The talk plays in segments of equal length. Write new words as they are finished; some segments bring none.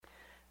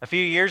A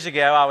few years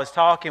ago, I was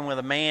talking with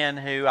a man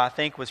who I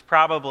think was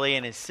probably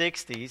in his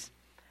 60s,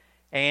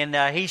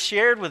 and he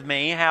shared with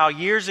me how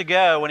years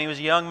ago, when he was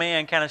a young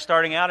man kind of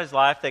starting out his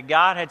life, that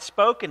God had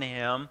spoken to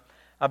him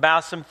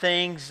about some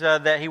things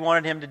that He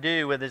wanted him to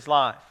do with his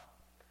life.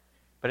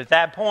 But at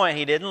that point,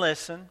 he didn't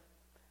listen,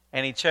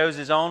 and he chose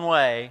his own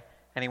way,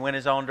 and he went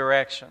his own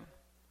direction.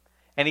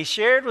 And he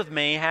shared with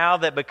me how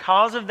that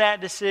because of that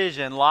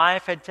decision,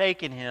 life had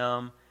taken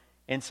him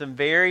in some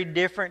very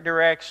different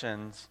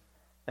directions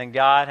than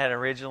God had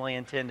originally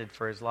intended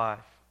for his life.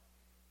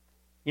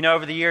 You know,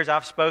 over the years,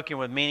 I've spoken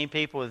with many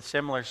people with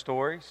similar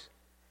stories.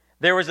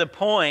 There was a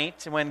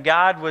point when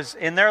God was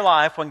in their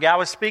life, when God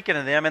was speaking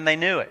to them, and they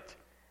knew it.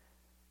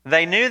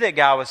 They knew that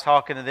God was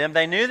talking to them.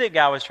 They knew that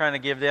God was trying to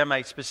give them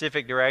a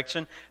specific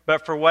direction.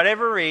 But for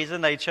whatever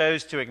reason, they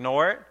chose to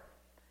ignore it.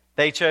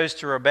 They chose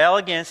to rebel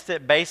against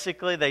it.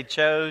 Basically, they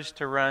chose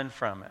to run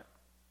from it.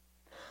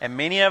 And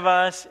many of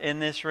us in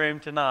this room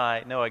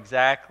tonight know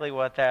exactly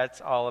what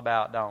that's all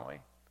about, don't we?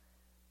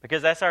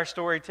 Because that's our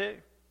story too.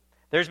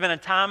 There's been a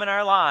time in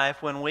our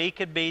life when we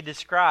could be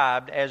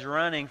described as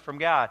running from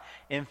God.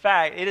 In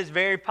fact, it is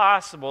very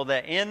possible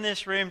that in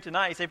this room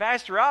tonight, you say,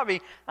 Pastor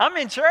Robbie, I'm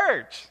in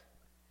church.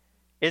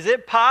 Is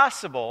it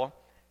possible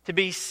to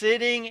be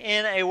sitting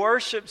in a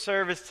worship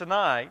service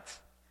tonight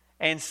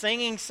and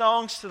singing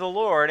songs to the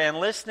Lord and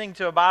listening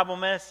to a Bible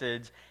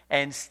message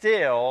and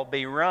still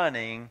be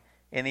running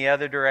in the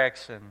other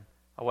direction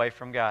away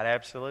from God?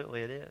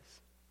 Absolutely it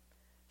is.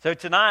 So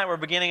tonight we're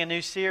beginning a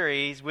new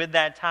series with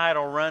that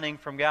title, Running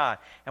from God.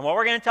 And what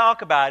we're going to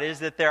talk about is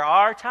that there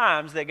are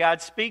times that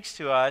God speaks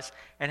to us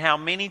and how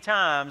many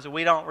times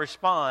we don't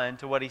respond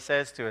to what He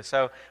says to us.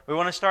 So we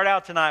want to start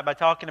out tonight by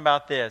talking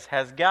about this.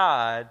 Has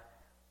God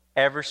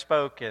ever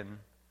spoken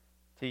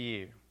to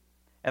you?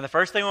 And the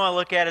first thing we want to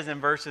look at is in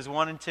verses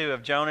 1 and 2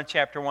 of Jonah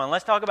chapter 1.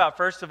 Let's talk about,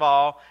 first of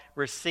all,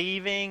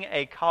 receiving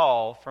a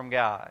call from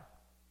God.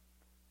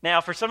 Now,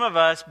 for some of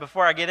us,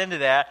 before I get into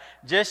that,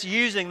 just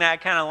using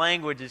that kind of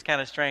language is kind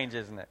of strange,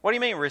 isn't it? What do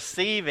you mean,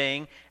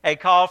 receiving a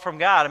call from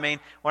God? I mean,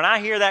 when I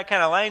hear that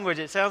kind of language,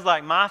 it sounds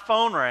like my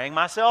phone rang,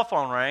 my cell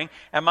phone rang,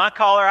 and my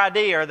caller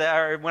ID,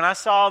 or when I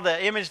saw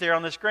the image there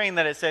on the screen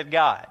that it said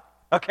God.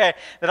 Okay,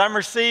 that I'm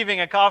receiving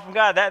a call from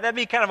God. That'd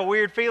be kind of a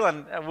weird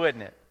feeling,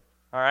 wouldn't it?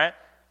 All right?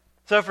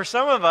 So for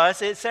some of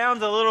us, it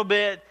sounds a little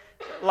bit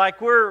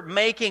like we're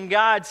making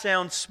God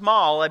sound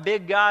small, a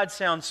big God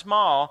sound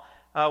small,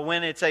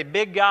 when it's a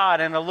big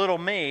God and a little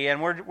me,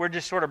 and we're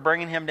just sort of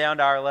bringing Him down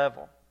to our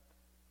level.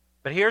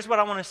 But here's what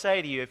I want to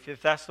say to you,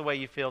 if that's the way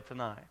you feel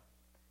tonight.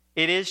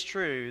 It is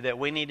true that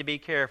we need to be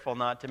careful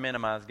not to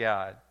minimize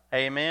God.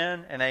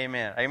 Amen and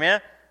amen.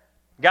 Amen?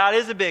 God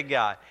is a big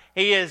God.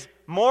 He is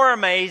more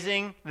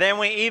amazing than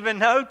we even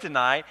know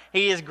tonight.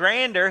 He is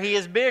grander, He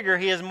is bigger,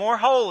 He is more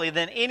holy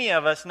than any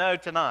of us know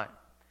tonight.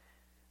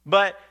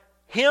 But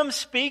Him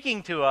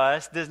speaking to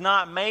us does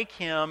not make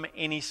Him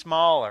any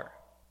smaller.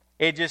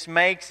 It just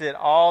makes it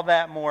all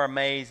that more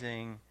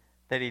amazing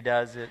that He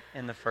does it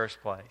in the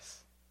first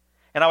place.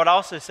 And I would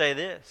also say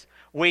this.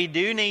 We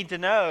do need to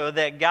know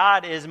that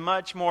God is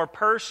much more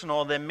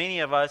personal than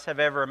many of us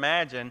have ever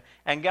imagined.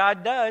 And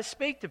God does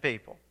speak to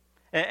people.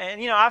 And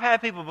you know, I've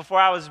had people before.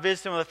 I was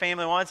visiting with a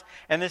family once,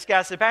 and this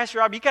guy said, Pastor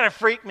Rob, you kind of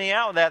freaked me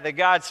out with that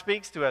God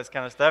speaks to us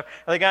kind of stuff.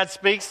 Or that God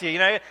speaks to you. You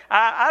know,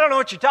 I don't know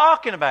what you're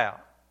talking about.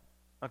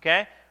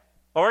 Okay?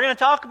 Well, we're going to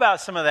talk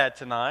about some of that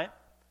tonight.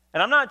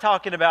 And I'm not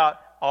talking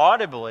about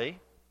audibly.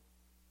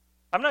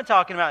 I'm not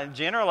talking about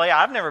generally.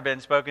 I've never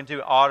been spoken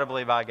to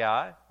audibly by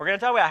God. We're going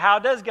to talk about how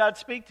does God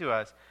speak to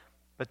us.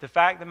 But the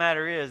fact of the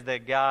matter is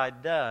that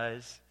God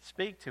does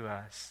speak to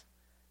us.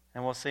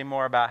 And we'll see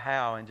more about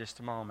how in just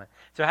a moment.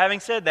 So having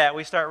said that,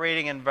 we start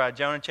reading in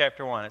Jonah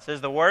chapter 1. It says,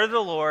 The word of the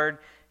Lord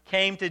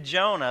came to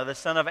Jonah, the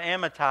son of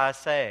Amittai,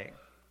 saying,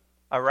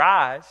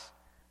 Arise,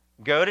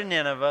 go to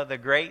Nineveh, the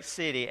great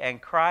city,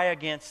 and cry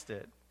against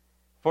it,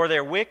 for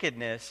their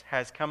wickedness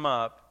has come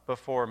up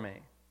before me.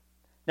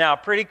 Now,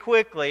 pretty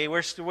quickly,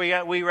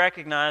 we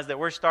recognize that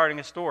we're starting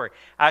a story.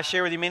 I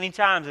share with you many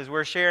times as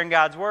we're sharing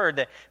God's Word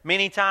that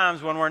many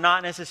times when we're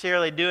not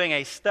necessarily doing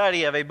a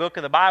study of a book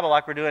of the Bible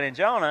like we're doing in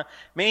Jonah,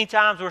 many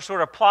times we're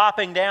sort of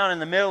plopping down in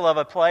the middle of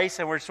a place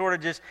and we sort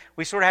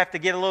of have to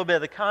get a little bit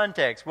of the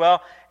context.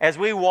 Well, as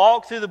we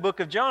walk through the book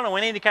of Jonah, we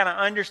need to kind of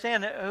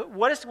understand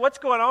what's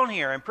going on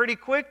here. And pretty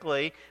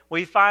quickly,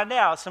 we find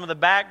out some of the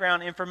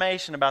background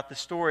information about the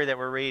story that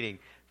we're reading.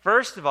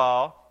 First of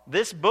all,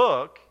 this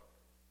book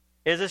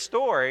is a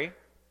story,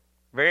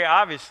 very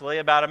obviously,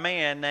 about a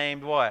man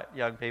named what,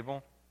 young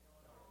people?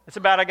 It's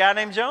about a guy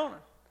named Jonah.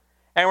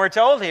 And we're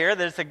told here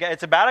that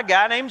it's about a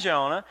guy named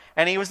Jonah,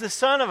 and he was the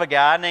son of a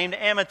guy named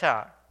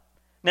Amittai.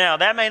 Now,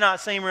 that may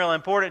not seem real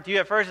important to you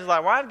at first. It's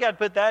like, why did God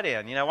put that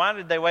in? You know, why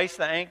did they waste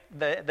the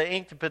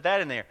ink to put that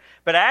in there?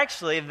 But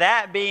actually,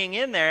 that being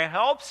in there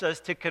helps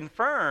us to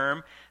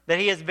confirm that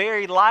he is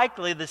very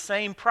likely the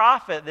same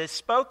prophet that's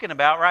spoken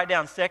about right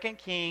down 2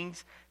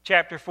 Kings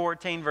chapter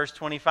 14, verse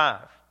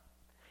 25.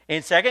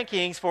 In 2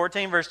 Kings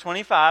 14, verse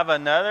 25,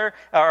 another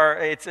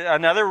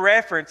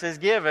reference is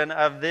given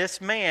of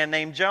this man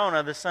named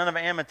Jonah, the son of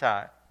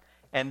Amittai.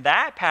 And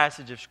that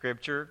passage of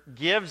Scripture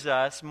gives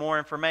us more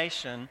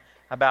information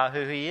about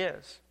who he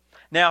is.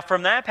 Now,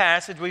 from that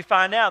passage, we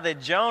find out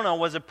that Jonah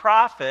was a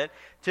prophet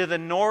to the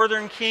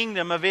northern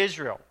kingdom of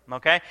Israel.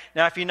 Okay?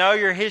 Now, if you know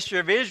your history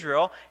of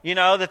Israel, you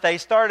know that they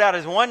started out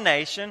as one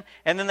nation,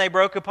 and then they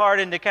broke apart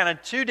into kind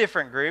of two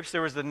different groups.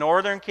 There was the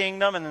northern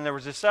kingdom, and then there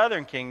was the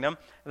southern kingdom.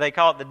 They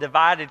call it the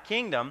divided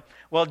kingdom.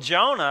 Well,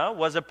 Jonah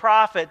was a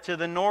prophet to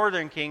the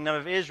northern kingdom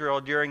of Israel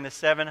during the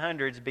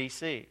 700s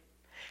BC.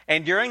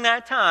 And during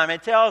that time,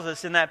 it tells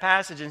us in that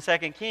passage in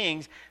 2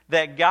 Kings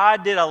that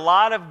God did a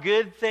lot of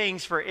good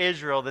things for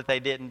Israel that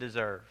they didn't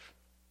deserve.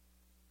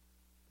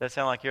 Does that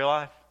sound like your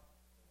life?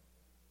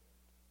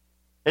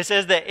 It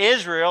says that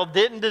Israel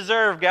didn't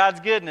deserve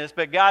God's goodness,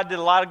 but God did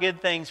a lot of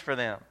good things for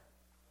them.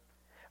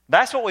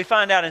 That's what we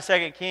find out in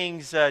 2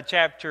 Kings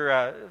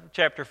chapter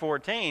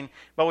 14.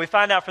 But we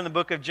find out from the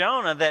book of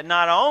Jonah that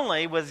not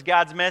only was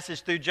God's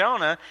message through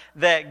Jonah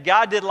that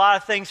God did a lot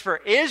of things for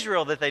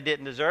Israel that they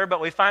didn't deserve,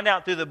 but we find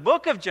out through the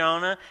book of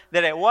Jonah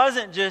that it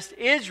wasn't just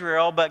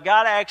Israel, but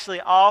God actually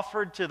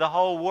offered to the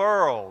whole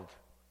world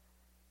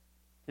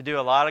to do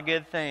a lot of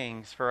good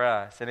things for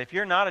us. And if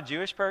you're not a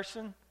Jewish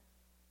person,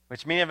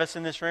 which many of us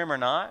in this room are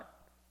not,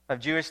 of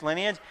Jewish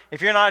lineage.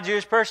 If you're not a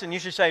Jewish person, you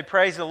should say,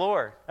 praise the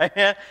Lord.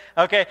 Amen?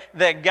 Okay,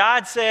 that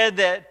God said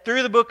that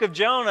through the book of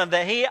Jonah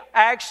that He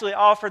actually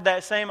offered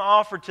that same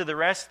offer to the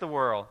rest of the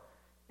world.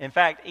 In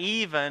fact,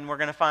 even, we're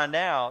going to find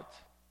out,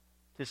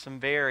 to some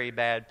very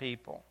bad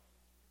people.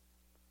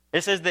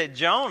 It says that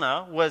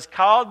Jonah was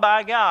called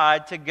by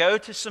God to go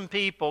to some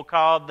people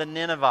called the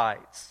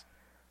Ninevites.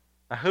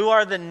 Now, who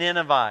are the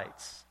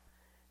Ninevites?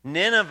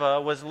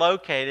 Nineveh was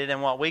located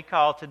in what we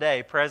call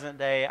today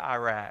present-day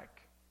Iraq.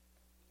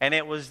 And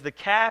it was the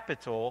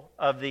capital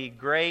of the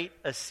great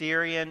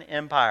Assyrian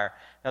Empire.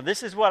 Now,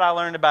 this is what I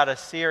learned about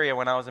Assyria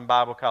when I was in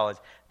Bible college.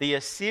 The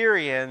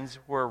Assyrians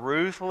were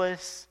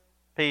ruthless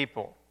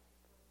people.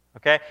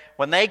 Okay?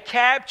 When they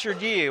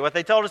captured you, what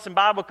they told us in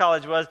Bible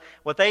college was,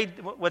 what they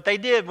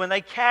did when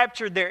they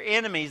captured their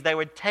enemies, they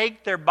would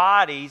take their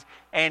bodies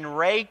and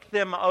rake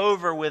them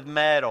over with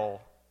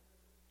metal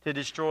to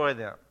destroy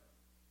them.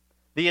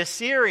 The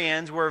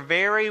Assyrians were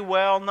very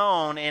well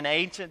known in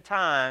ancient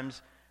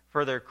times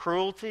for their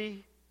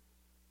cruelty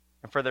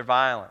and for their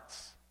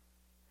violence.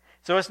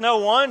 So it's no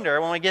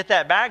wonder when we get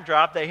that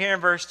backdrop that here in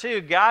verse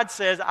 2, God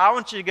says, I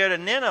want you to go to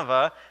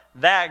Nineveh,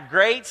 that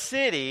great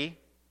city,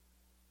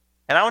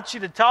 and I want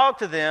you to talk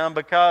to them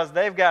because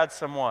they've got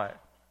some what?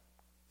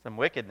 Some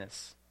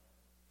wickedness.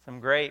 Some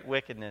great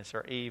wickedness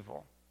or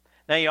evil.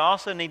 Now you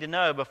also need to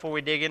know, before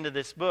we dig into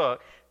this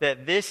book,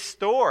 that this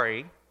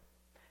story,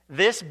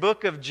 this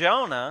book of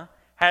Jonah,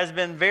 has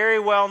been very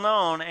well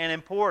known and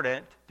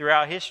important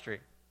throughout history.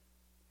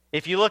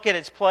 If you look at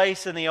its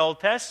place in the Old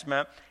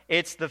Testament,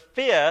 it's the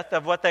fifth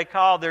of what they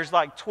call, there's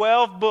like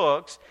 12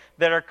 books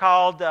that are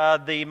called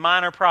the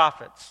minor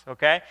prophets,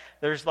 okay?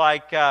 There's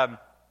like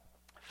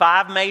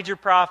 5 major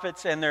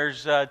prophets and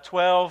there's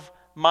 12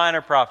 minor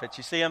prophets.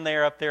 You see them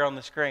there up there on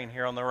the screen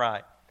here on the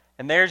right.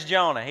 And there's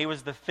Jonah. He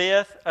was the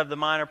fifth of the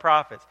minor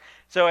prophets.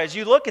 So as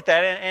you look at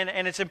that,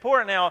 and it's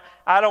important now,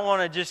 I don't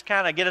want to just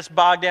kind of get us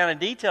bogged down in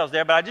details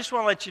there, but I just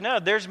want to let you know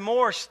there's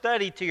more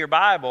study to your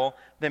Bible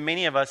than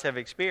many of us have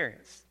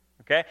experienced.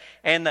 Okay?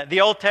 And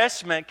the Old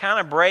Testament kind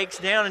of breaks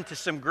down into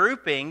some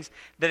groupings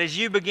that as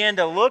you begin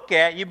to look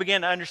at, you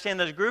begin to understand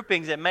those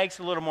groupings, it makes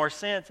a little more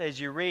sense as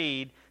you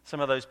read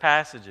some of those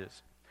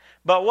passages.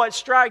 But what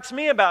strikes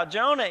me about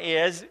Jonah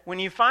is when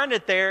you find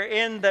it there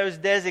in those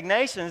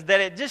designations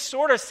that it just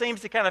sort of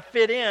seems to kind of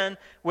fit in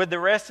with the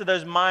rest of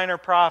those minor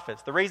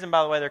prophets. The reason,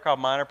 by the way, they're called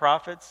minor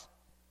prophets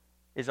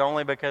is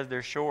only because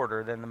they're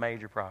shorter than the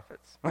major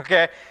prophets.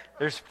 Okay?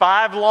 There's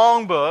 5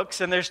 long books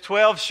and there's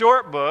 12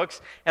 short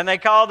books, and they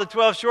call the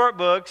 12 short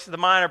books the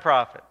minor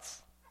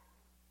prophets.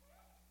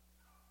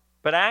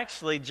 But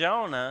actually,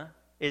 Jonah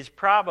is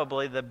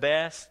probably the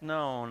best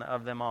known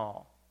of them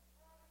all.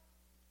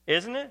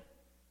 Isn't it?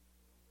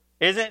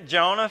 Isn't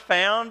Jonah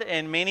found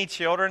in many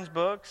children's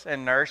books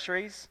and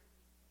nurseries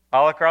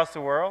all across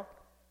the world?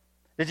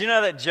 Did you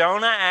know that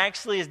Jonah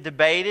actually is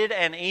debated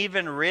and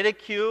even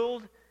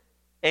ridiculed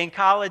in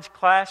college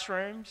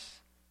classrooms?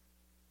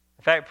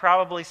 In fact,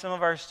 probably some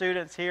of our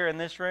students here in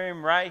this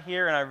room, right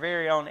here in our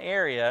very own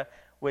area,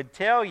 would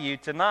tell you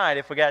tonight,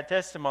 if we got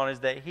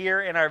testimonies, that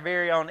here in our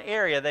very own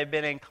area, they've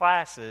been in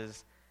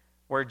classes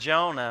where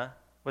Jonah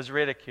was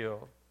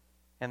ridiculed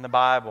in the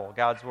Bible,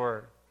 God's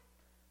Word.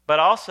 But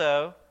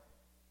also,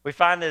 we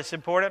find that it's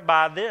important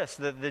by this,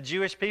 that the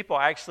Jewish people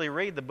actually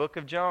read the book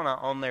of Jonah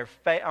on their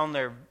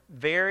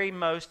very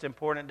most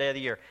important day of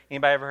the year.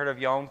 Anybody ever heard of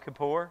Yom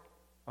Kippur?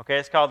 Okay,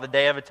 it's called the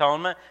Day of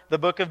Atonement. The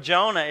book of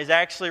Jonah is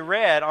actually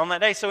read on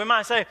that day. So we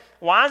might say,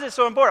 why is it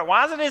so important?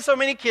 Why is it in so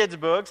many kids'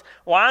 books?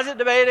 Why is it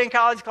debated in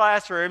college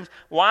classrooms?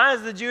 Why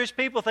does the Jewish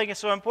people think it's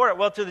so important?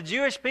 Well, to the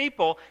Jewish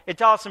people, it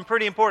taught some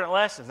pretty important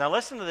lessons. Now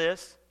listen to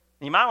this.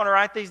 You might want to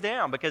write these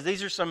down because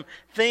these are some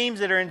themes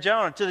that are in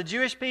Jonah. To the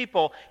Jewish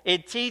people,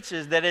 it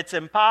teaches that it's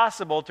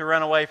impossible to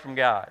run away from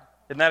God.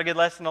 Isn't that a good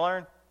lesson to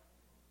learn?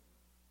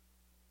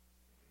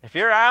 If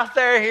you're out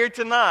there here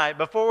tonight,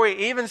 before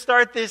we even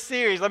start this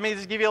series, let me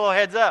just give you a little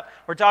heads up.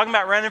 We're talking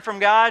about running from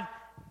God.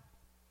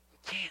 You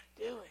can't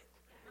do it.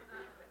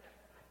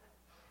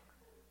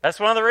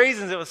 That's one of the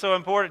reasons it was so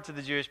important to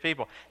the Jewish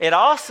people. It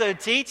also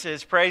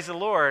teaches, praise the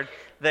Lord,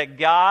 that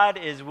God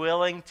is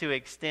willing to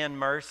extend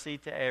mercy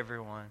to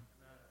everyone.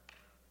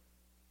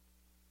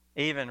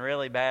 Even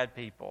really bad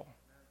people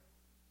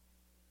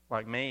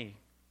like me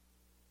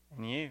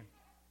and you.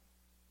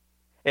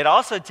 It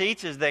also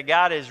teaches that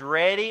God is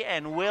ready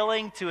and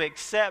willing to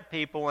accept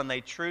people when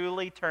they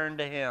truly turn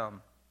to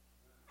Him.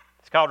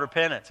 It's called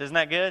repentance. Isn't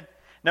that good?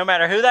 No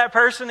matter who that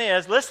person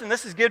is, listen,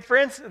 this is good,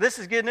 friends. This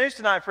is good news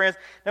tonight, friends.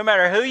 No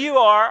matter who you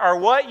are or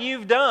what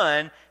you've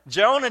done,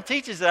 Jonah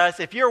teaches us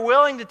if you're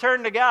willing to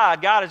turn to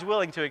God, God is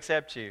willing to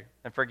accept you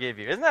and forgive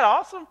you. Isn't that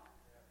awesome?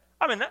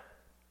 I mean,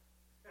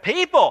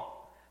 people,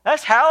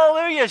 that's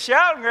hallelujah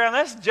shouting ground.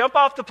 That's jump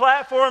off the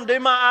platform, do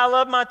my I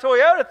love my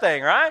Toyota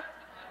thing, right?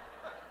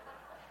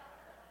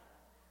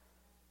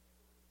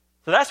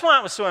 So that's why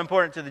it was so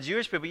important to the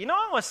Jewish people. You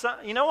know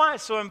why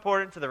it's so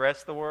important to the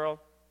rest of the world?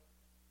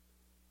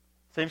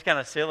 Seems kind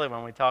of silly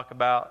when we talk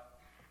about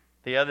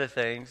the other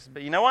things.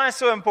 But you know why it's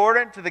so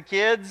important to the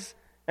kids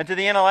and to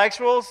the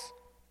intellectuals?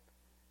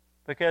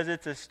 Because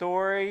it's a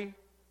story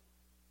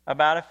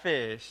about a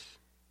fish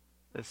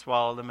that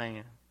swallowed a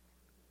man.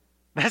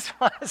 That's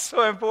why it's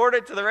so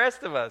important to the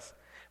rest of us.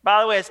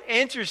 By the way, it's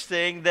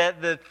interesting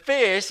that the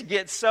fish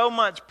gets so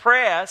much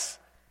press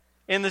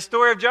in the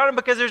story of Jonah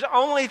because there's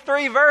only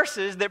 3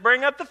 verses that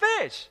bring up the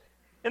fish.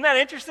 Isn't that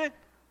interesting?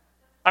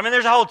 I mean,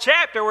 there's a whole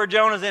chapter where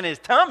Jonah's in his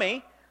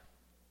tummy,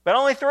 but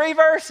only 3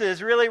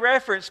 verses really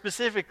reference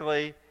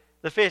specifically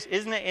the fish.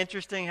 Isn't it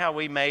interesting how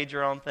we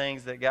major on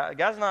things that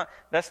God's not,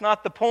 that's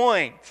not the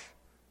point.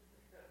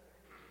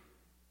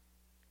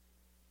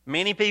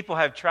 Many people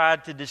have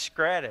tried to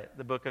discredit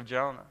the book of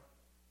Jonah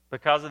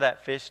because of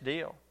that fish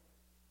deal.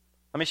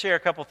 Let me share a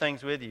couple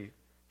things with you.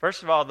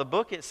 First of all, the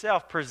book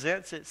itself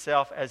presents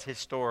itself as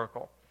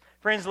historical.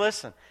 Friends,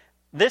 listen.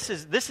 This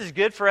is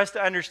good for us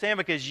to understand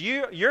because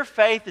your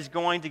faith is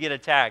going to get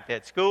attacked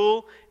at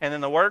school and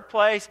in the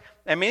workplace.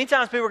 And many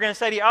times people are going to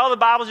say to you, oh, the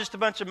Bible's just a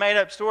bunch of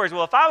made-up stories.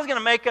 Well, if I was going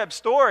to make up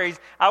stories,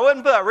 I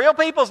wouldn't put real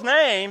people's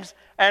names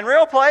and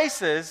real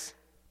places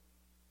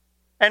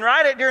and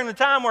write it during the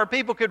time where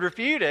people could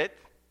refute it.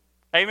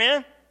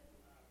 Amen?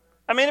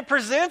 I mean, it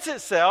presents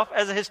itself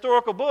as a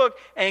historical book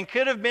and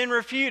could have been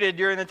refuted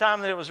during the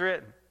time that it was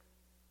written.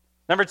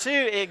 Number 2,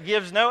 it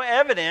gives no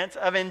evidence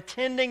of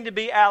intending to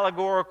be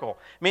allegorical.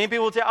 Many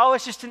people will tell, oh,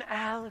 it's just an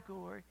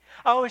allegory.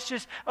 Oh, it's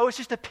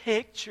just a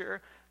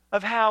picture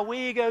of how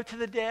we go to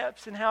the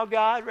depths and how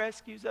God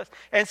rescues us.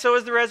 And so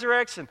is the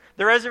resurrection.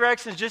 The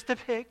resurrection is just a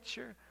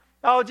picture.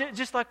 Oh,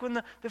 just like when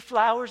the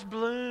flowers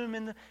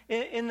bloom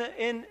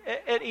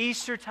at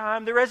Easter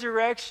time, the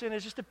resurrection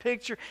is just a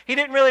picture. He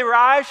didn't really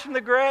rise from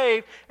the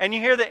grave, and you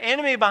hear the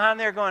enemy behind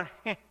there going,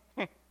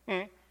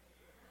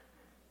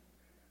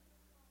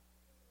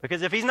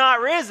 because if He's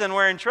not risen,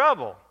 we're in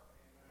trouble.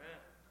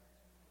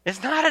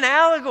 It's not an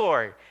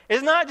allegory.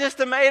 It's not just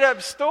a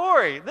made-up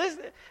story.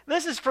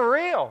 This is for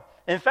real.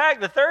 In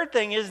fact, the third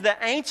thing is the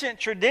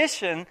ancient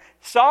tradition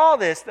saw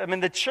this. I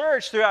mean, the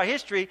church throughout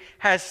history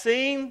has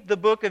seen the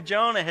book of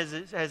Jonah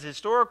as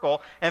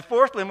historical. And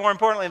fourthly, more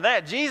importantly than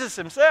that, Jesus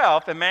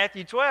Himself in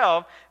Matthew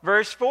 12,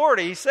 verse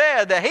 40,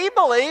 said that He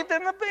believed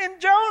in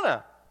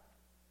Jonah.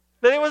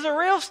 That it was a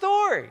real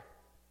story.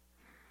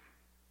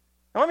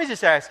 Now, let me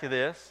just ask you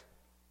this.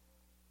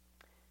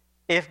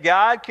 If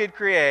God could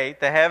create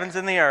the heavens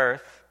and the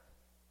earth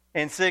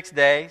in 6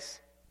 days,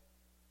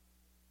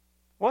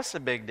 what's the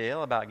big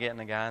deal about getting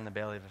a guy in the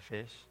belly of a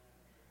fish?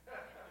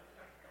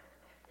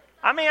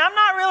 I mean, I'm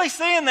not really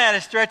seeing that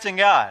as stretching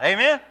God.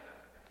 Amen?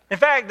 In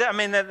fact, I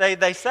mean,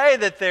 they say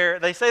that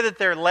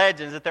they're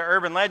legends, that they're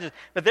urban legends,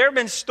 but there have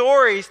been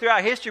stories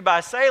throughout history by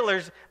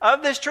sailors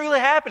of this truly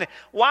happening.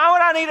 Why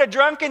would I need a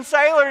drunken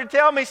sailor to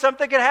tell me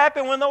something could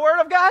happen when the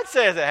Word of God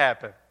says it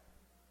happened?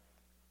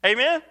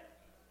 Amen?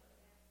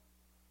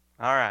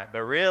 All right,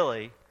 but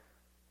really,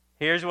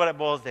 here's what it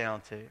boils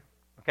down to.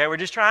 Okay, we're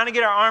just trying to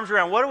get our arms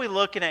around what are we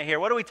looking at here?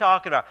 What are we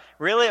talking about?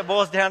 Really, it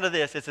boils down to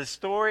this. It's a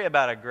story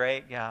about a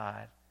great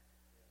God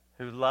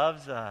who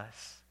loves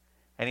us,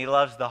 and He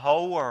loves the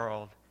whole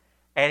world,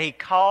 and He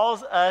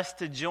calls us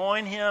to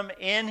join Him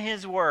in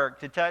His work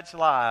to touch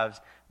lives,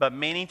 but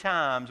many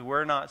times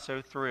we're not so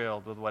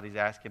thrilled with what He's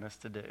asking us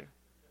to do.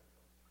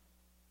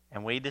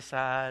 And we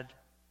decide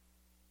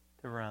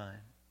to run.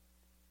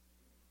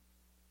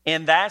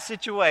 In that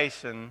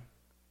situation,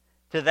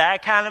 to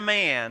that kind of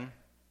man,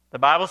 the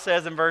Bible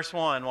says in verse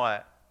 1,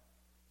 what?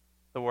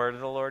 The word of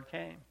the Lord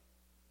came.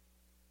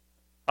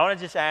 I want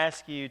to just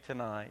ask you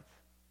tonight,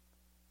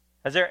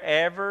 has there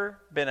ever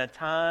been a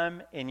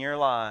time in your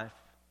life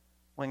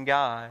when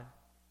God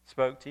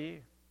spoke to you?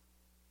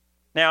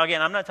 Now,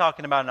 again, I'm not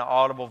talking about an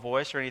audible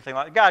voice or anything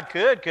like that. God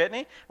could, couldn't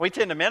He? We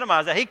tend to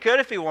minimize that. He could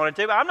if He wanted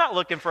to, but I'm not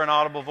looking for an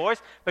audible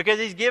voice because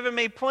He's given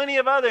me plenty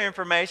of other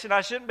information.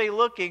 I shouldn't be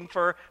looking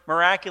for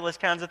miraculous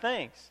kinds of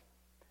things.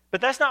 But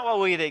that's not what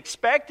we'd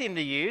expect Him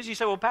to use. You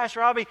say, well,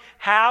 Pastor Robbie,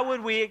 how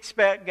would we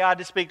expect God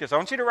to speak to us? I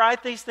want you to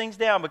write these things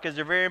down because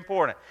they're very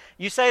important.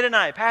 You say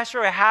tonight,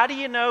 Pastor Robbie, how do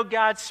you know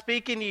God's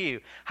speaking to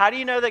you? How do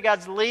you know that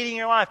God's leading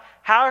your life?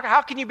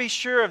 How can you be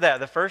sure of that?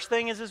 The first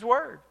thing is His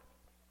Word.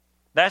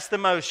 That's the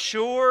most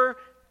sure,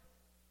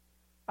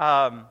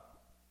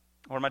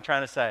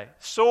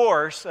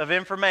 source of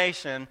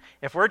information.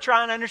 If we're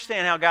trying to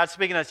understand how God's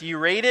speaking to us, you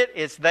read it,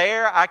 it's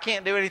there. I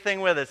can't do anything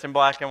with it. It's in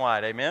black and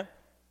white. Amen?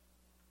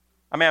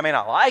 I may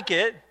not like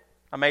it.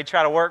 I may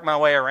try to work my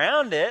way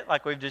around it,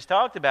 like we've just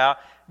talked about.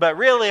 But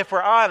really, if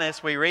we're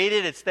honest, we read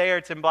it, it's there,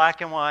 it's in black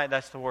and white.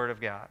 That's the Word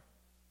of God.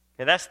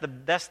 Okay, that's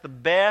the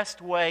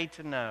best way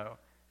to know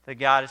that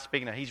God is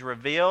speaking to us. He's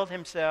revealed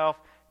Himself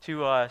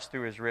to us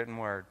through His written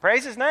Word.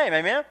 Praise His name,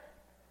 amen?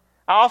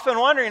 I often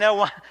wonder,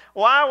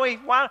 why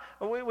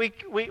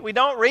we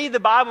don't read the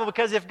Bible,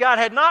 because if God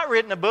had not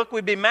written a book,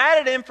 we'd be mad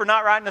at Him for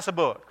not writing us a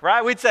book,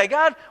 right? We'd say,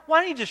 God,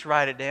 why don't you just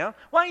write it down?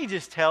 Why don't you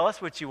just tell us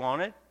what you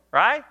wanted,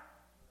 right?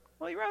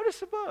 Well, He wrote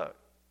us a book.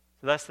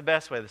 So that's the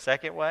best way. The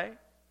second way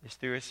is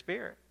through His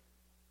Spirit,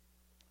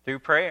 through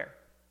prayer.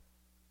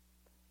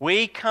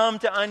 We come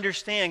to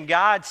understand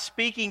God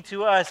speaking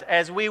to us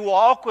as we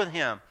walk with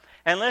Him.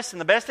 And listen,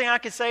 the best thing I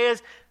could say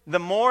is, the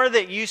more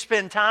that you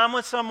spend time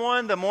with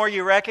someone, the more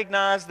you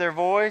recognize their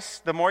voice,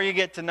 the more you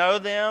get to know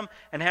them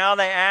and how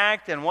they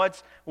act and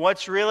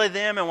what's really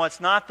them and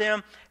what's not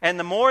them. And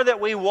the more that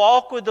we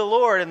walk with the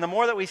Lord and the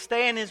more that we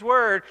stay in His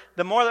Word,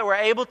 the more that we're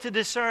able to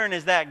discern,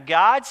 is that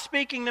God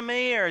speaking to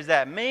me, or is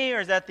that me, or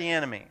is that the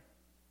enemy?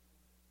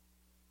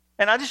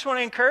 And I just want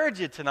to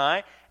encourage you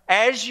tonight,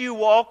 as you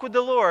walk with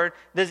the Lord,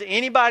 does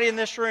anybody in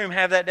this room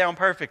have that down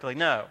perfectly?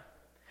 No.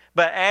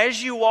 But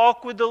as you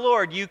walk with the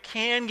Lord, you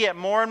can get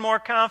more and more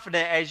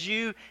confident. As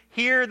you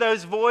hear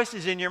those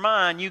voices in your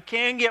mind, you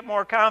can get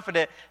more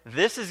confident.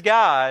 This is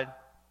God,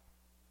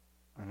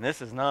 and this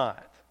is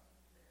not.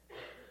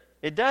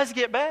 It does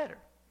get better.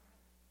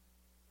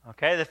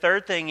 Okay, the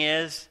third thing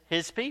is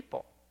His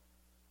people.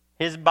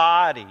 His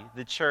body,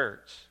 the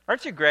church.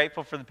 Aren't you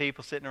grateful for the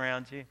people sitting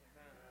around you?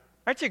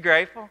 Aren't you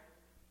grateful?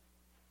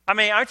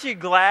 Aren't you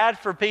glad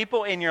for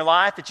people in your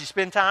life that you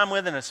spend time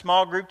with in a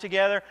small group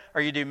together,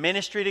 or you do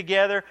ministry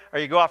together, or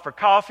you go out for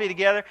coffee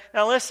together?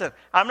 Now listen,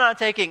 I'm not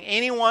taking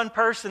any one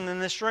person in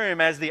this room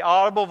as the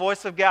audible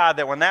voice of God,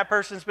 that when that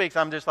person speaks,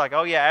 I'm just like,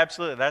 oh yeah,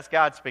 absolutely, that's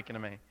God speaking to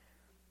me.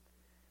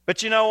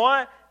 But you know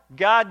what?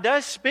 God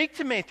does speak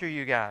to me through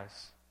you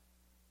guys.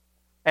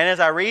 And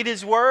as I read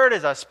His Word,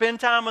 as I spend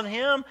time with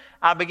Him,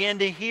 I begin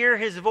to hear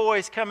His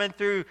voice coming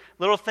through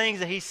little things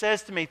that He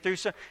says to me. Through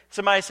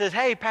somebody says,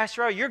 hey,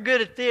 Pastor O, you're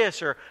good at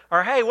this. Or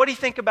hey, what do you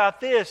think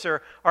about this?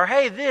 Or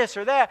hey, this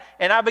or that.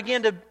 And I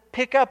begin to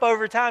pick up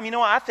over time, you know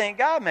what, I think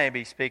God may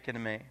be speaking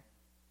to me.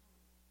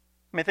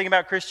 Think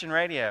about Christian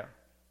radio.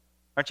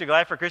 Aren't you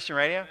glad for Christian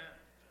radio?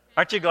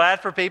 Aren't you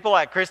glad for people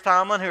like Chris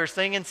Tomlin who are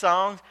singing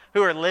songs,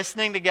 who are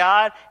listening to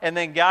God, and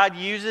then God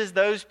uses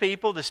those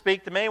people to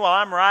speak to me while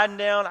I'm riding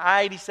down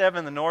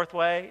I-87 the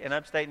Northway in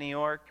upstate New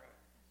York?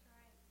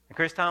 And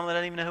Chris Tomlin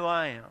doesn't even know who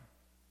I am.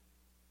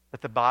 But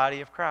the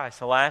body of Christ.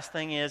 The last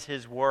thing is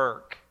His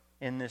work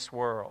in this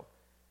world.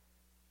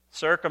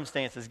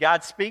 Circumstances.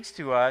 God speaks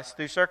to us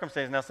through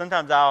circumstances. Now,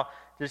 sometimes I'll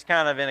just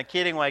kind of in a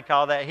kidding way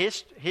call that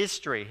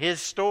history,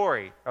 His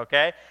story,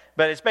 okay?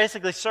 But it's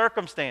basically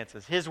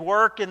circumstances, His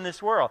work in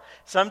this world.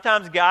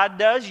 Sometimes God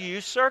does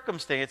use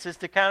circumstances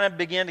to kind of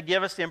begin to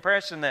give us the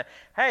impression that,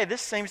 hey,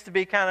 this seems to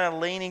be kind of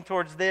leaning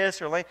towards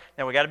this.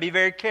 Now, we got to be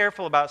very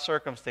careful about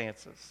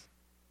circumstances.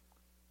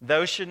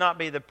 Those should not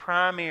be the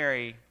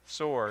primary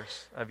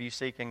source of you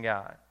seeking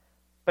God.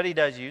 But He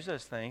does use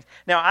those things.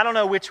 Now, I don't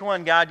know which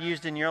one God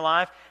used in your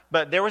life,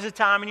 but there was a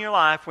time in your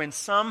life when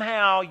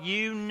somehow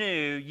you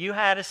knew, you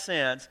had a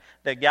sense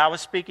that God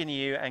was speaking to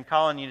you and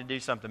calling you to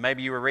do something.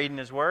 Maybe you were reading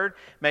His Word.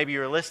 Maybe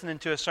you were listening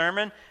to a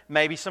sermon.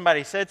 Maybe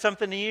somebody said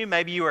something to you.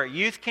 Maybe you were at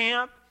youth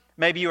camp.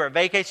 Maybe you were at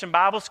Vacation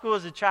Bible School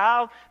as a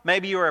child.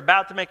 Maybe you were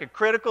about to make a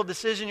critical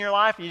decision in your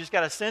life and you just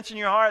got a sense in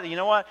your heart that, you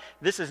know what,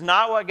 this is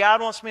not what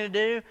God wants me to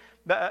do.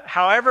 But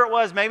however it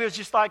was, maybe it was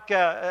just like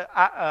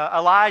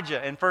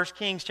Elijah in 1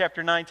 Kings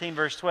chapter 19,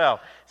 verse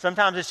 12.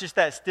 Sometimes it's just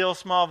that still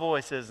small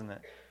voice, isn't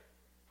it?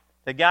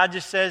 That God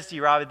just says to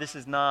you, Robbie, this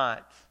is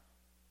not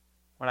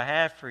what I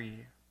have for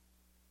you.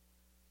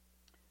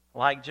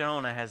 Like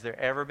Jonah, has there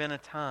ever been a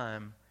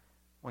time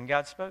when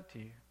God spoke to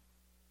you?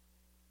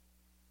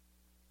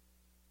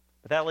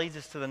 But that leads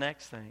us to the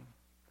next thing.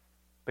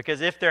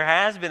 Because if there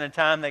has been a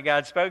time that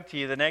God spoke to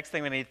you, the next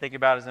thing we need to think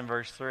about is in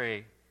verse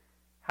 3.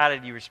 How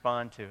did you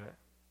respond to it?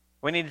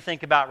 We need to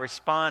think about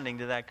responding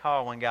to that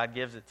call when God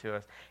gives it to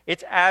us.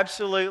 It's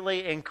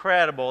absolutely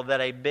incredible that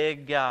a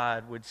big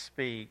God would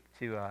speak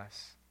to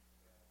us.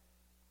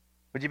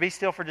 Would you be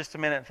still for just a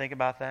minute and think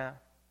about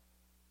that?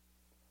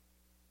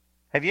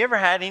 Have you ever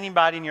had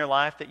anybody in your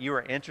life that you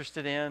were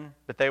interested in,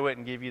 but they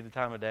wouldn't give you the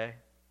time of day?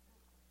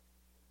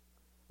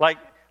 Like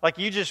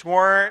you just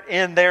weren't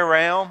in their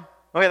realm?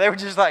 Okay, they were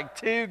just like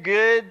too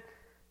good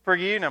for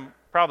you? Now,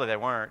 probably they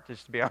weren't,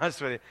 just to be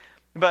honest with you.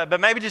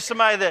 But maybe just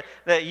somebody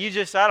that you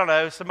just, I don't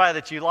know, somebody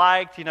that you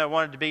liked,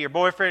 wanted to be your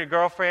boyfriend or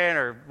girlfriend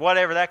or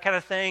whatever, that kind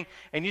of thing.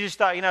 And you just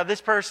thought,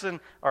 this person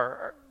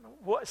or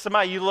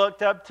somebody you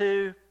looked up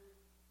to.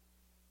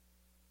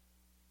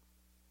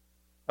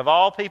 Of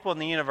all people in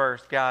the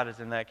universe, God is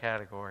in that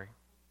category.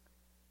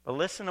 But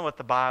listen to what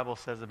the Bible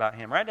says about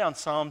him. Write down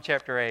Psalm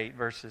chapter 8,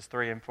 verses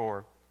 3 and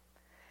 4.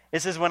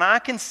 It says, when I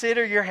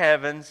consider your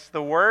heavens,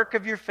 the work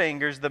of your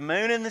fingers, the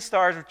moon and the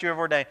stars which you have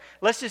ordained.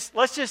 Let's just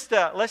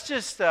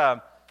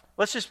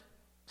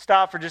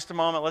stop for just a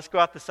moment. Let's go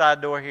out the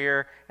side door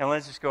here and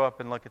let's just go up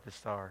and look at the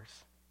stars.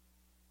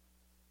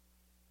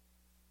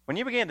 When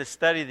you begin to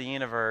study the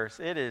universe,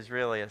 it is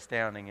really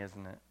astounding,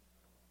 isn't it?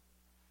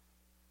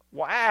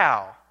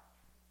 Wow.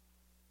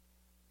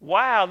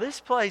 Wow,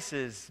 this place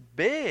is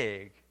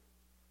big.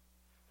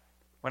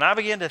 When I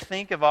begin to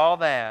think of all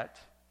that,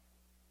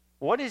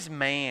 what is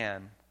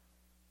man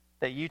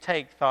that you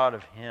take thought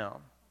of him?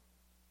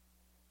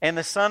 And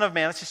the Son of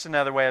Man, that's just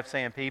another way of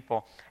saying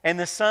people. And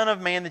the Son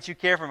of Man that you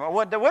care for him.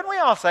 Wouldn't we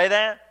all say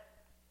that?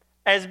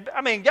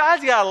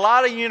 God's got a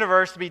lot of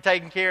universe to be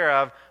taken care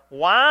of.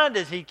 Why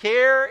does he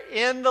care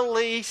in the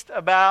least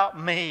about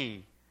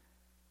me?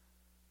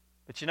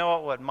 But you know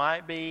what? What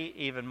might be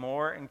even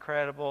more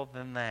incredible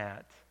than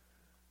that?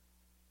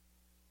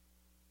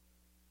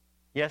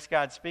 Yes,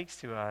 God speaks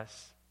to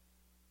us.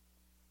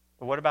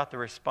 But what about the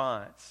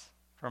response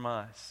from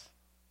us?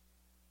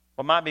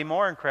 What might be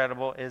more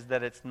incredible is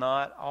that it's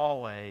not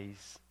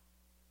always,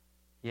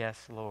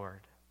 yes, Lord.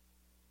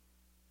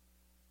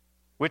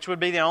 Which would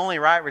be the only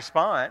right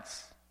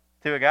response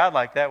to a God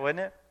like that,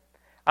 wouldn't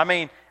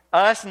it?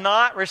 Us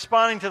not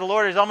responding to the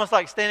Lord is almost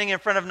like standing in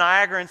front of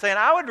Niagara and saying,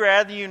 I would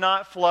rather you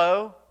not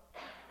flow.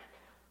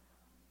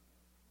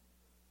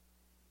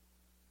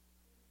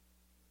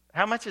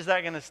 How much is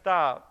that going to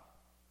stop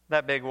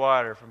that big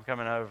water from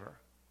coming over?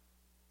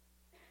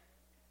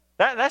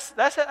 That's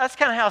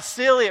kind of how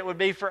silly it would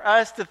be for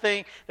us to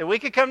think that we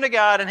could come to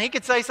God and he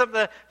could say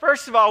something.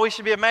 First of all, we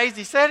should be amazed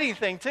he said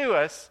anything to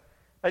us.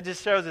 That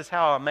just shows us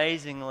how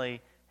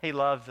amazingly he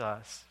loves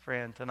us,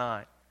 friend,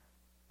 tonight.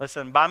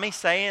 Listen, by me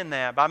saying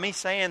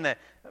that,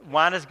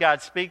 why does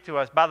God speak to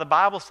us? By the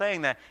Bible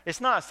saying that,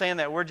 it's not saying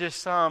that we're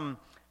just some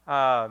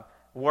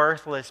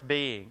worthless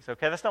beings.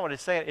 Okay, that's not what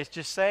it's saying. It's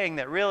just saying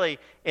that really,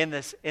 in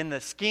the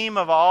scheme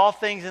of all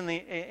things in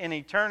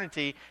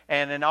eternity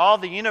and in all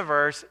the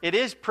universe, it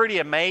is pretty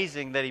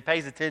amazing that he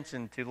pays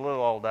attention to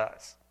little old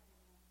us.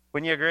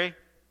 Wouldn't you agree?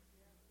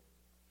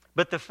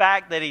 But the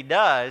fact that he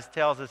does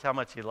tells us how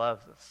much he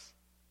loves us.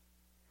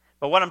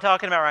 But what I'm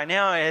talking about right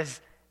now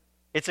is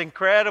it's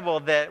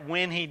incredible that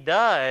when he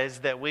does,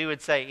 that we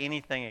would say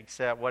anything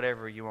except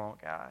whatever you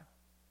want, God.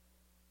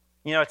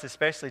 It's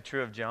especially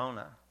true of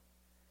Jonah.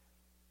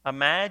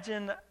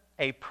 Imagine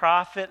a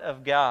prophet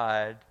of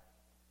God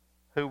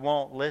who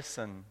won't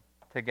listen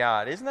to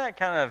God. Isn't that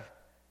kind of,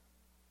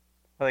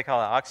 what they call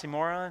it,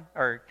 oxymoron?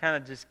 Or kind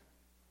of just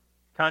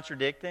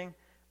contradicting?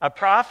 A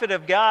prophet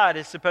of God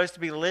is supposed to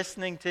be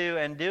listening to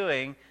and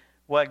doing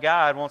what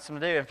God wants them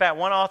to do. In fact,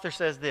 one author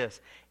says this: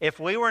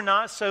 if we were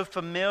not so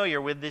familiar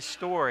with this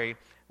story,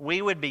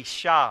 we would be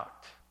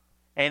shocked,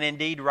 and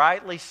indeed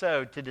rightly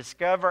so, to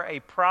discover a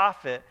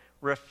prophet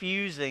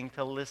refusing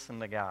to listen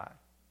to God.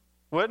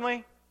 Wouldn't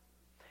we?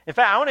 In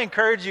fact, I want to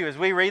encourage you as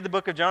we read the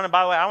book of Jonah.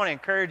 By the way, I want to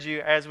encourage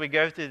you as we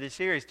go through this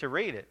series to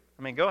read it.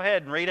 Go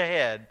ahead and read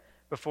ahead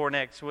before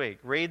next week.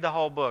 Read the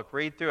whole book.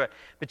 Read through it.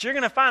 But you're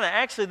going to find that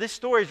actually this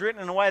story is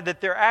written in a way that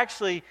they're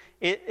actually,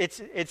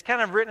 it's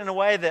kind of written in a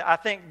way that I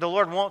think the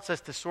Lord wants us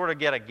to sort of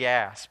get a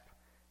gasp.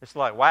 It's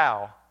like,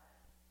 wow,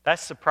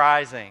 that's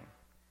surprising.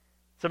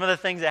 Some of the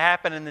things that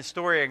happen in this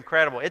story are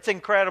incredible. It's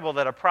incredible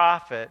that a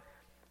prophet,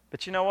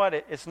 but you know what?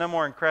 It's no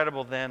more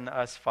incredible than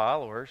us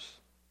followers,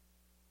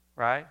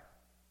 right?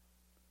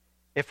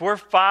 If we're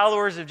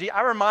followers of Jesus,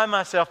 I remind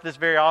myself this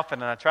very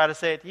often, and I try to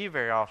say it to you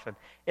very often.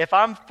 If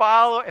I'm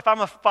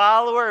a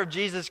follower of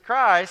Jesus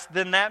Christ,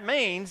 then that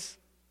means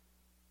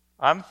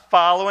I'm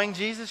following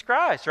Jesus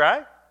Christ,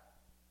 right?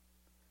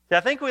 See,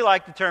 I think we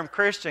like the term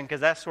Christian because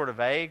that's sort of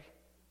vague.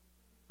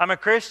 I'm a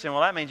Christian.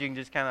 Well, that means you can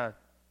just kind of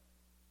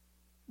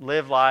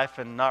live life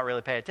and not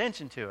really pay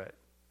attention to it.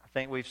 I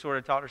think we've sort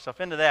of talked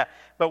ourselves into that.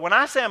 But when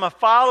I say I'm a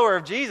follower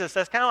of Jesus,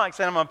 that's kind of like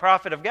saying I'm a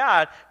prophet of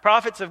God.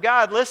 Prophets of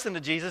God listen to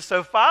Jesus,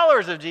 so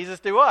followers of Jesus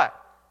do what?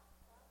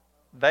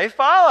 They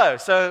follow.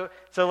 So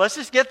let's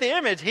just get the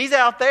image. He's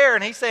out there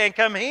and he's saying,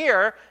 come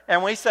here.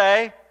 And we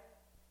say,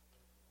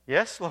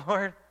 yes,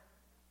 Lord.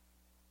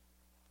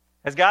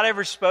 Has God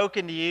ever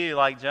spoken to you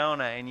like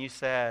Jonah and you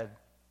said,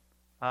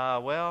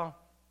 well,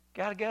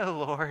 gotta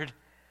go, Lord.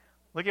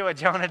 Look at what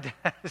Jonah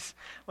does.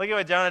 Look at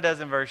what Jonah does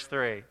in verse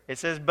 3. It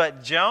says,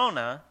 but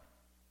Jonah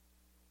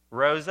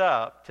rose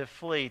up to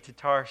flee to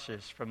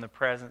Tarshish from the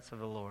presence of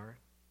the Lord.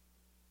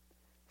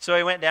 So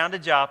he went down to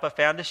Joppa,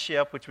 found a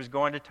ship which was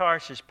going to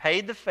Tarshish,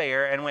 paid the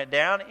fare, and went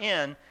down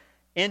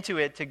into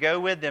it to go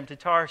with them to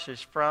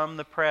Tarshish from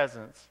the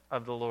presence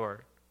of the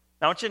Lord.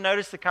 Now I want you to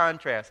notice the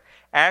contrast.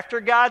 After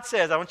God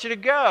says, I want you to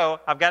go,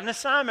 I've got an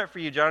assignment for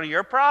you, Jonah,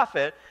 you're a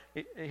prophet.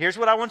 Here's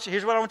what I want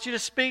you to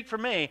speak for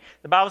me.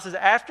 The Bible says,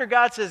 after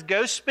God says,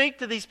 go speak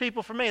to these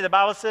people for me, the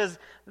Bible says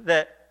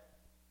that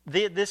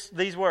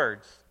these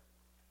words.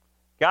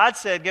 God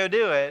said, go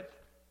do it,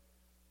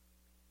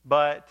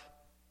 but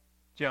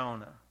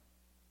Jonah.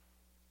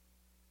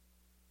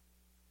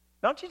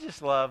 Don't you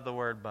just love the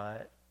word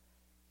but?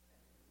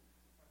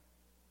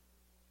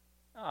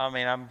 I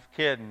mean, I'm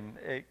kidding.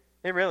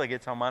 It really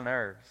gets on my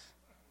nerves.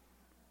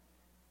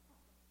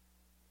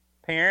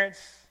 Parents,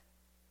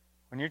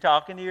 when you're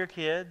talking to your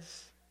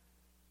kids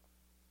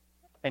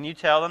and you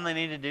tell them they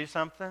need to do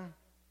something,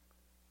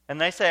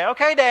 and they say,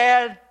 okay,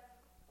 Dad,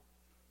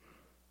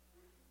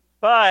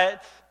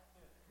 but,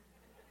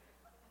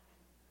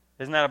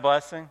 isn't that a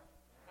blessing?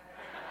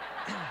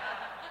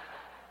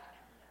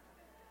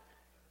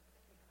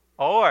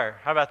 Or,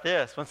 how about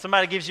this? When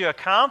somebody gives you a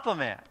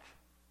compliment,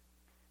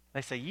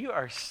 they say, you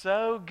are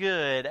so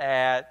good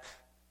at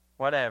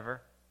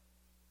whatever.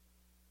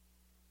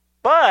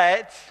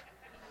 But,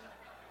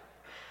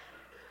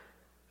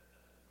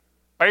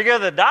 or you go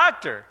to the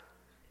doctor,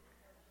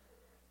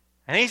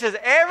 and he says,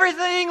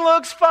 everything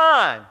looks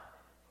fine.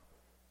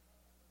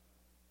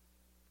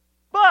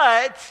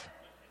 But,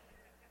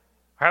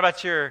 how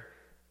about your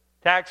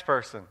tax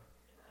person?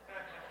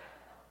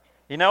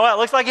 You know what? It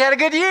looks like you had a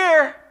good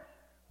year.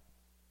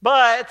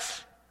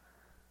 But,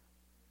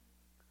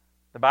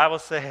 the Bible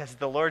says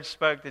the Lord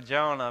spoke to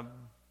Jonah.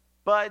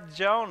 But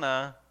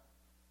Jonah,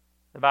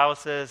 the Bible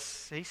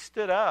says, he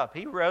stood up.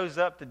 He rose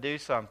up to do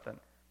something.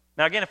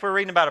 Now again, if we're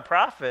reading about a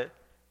prophet,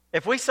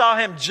 if we saw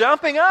him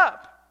jumping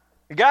up,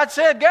 God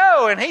said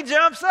go, and he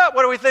jumps up,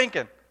 what are we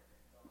thinking?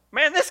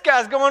 Man, this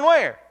guy's going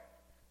where?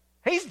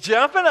 He's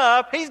jumping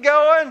up. He's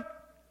going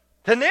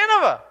to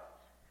Nineveh.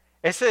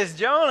 It says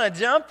Jonah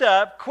jumped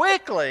up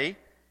quickly.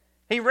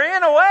 He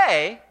ran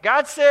away.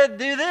 God said,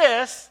 do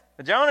this.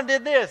 But Jonah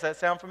did this. That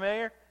sound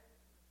familiar?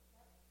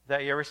 Is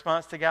that your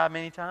response to God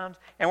many times?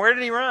 And where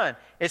did he run?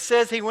 It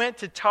says he went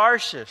to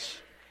Tarshish.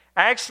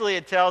 Actually,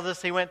 it tells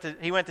us he went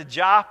to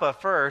Joppa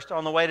first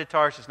on the way to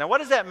Tarshish. Now, what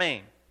does that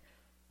mean?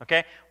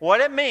 Okay? What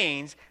it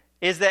means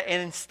is that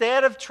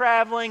instead of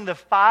traveling the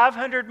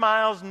 500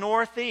 miles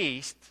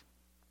northeast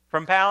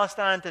from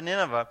Palestine to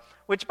Nineveh,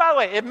 which, by the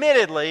way,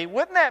 admittedly,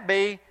 wouldn't that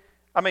be,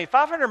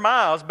 500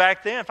 miles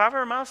back then,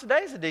 500 miles a day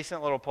is a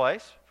decent little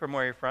place from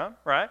where you're from,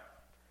 right?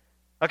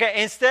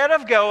 Okay, instead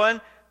of going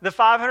the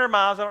 500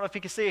 miles, I don't know if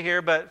you can see it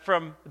here, but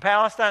from the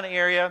Palestine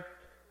area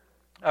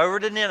over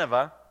to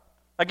Nineveh,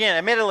 again,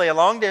 admittedly a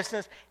long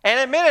distance, and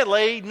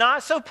admittedly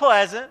not so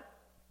pleasant.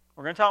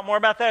 We're going to talk more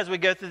about that as we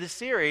go through this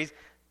series.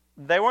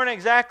 They weren't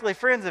exactly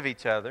friends of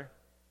each other.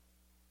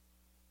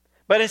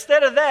 But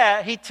instead of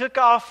that, he took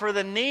off for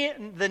the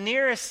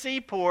nearest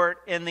seaport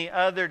in the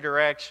other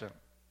direction.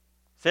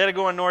 Instead of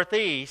going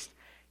northeast,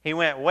 he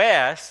went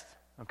west,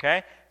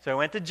 okay? So he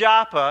went to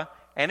Joppa,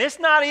 and it's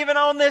not even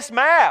on this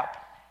map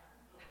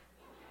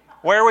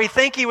where we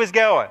think he was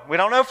going. We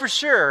don't know for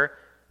sure,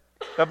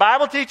 but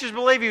Bible teachers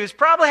believe he was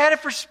probably headed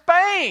for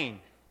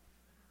Spain.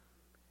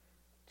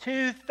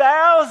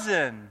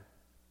 2,000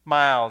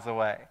 miles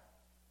away.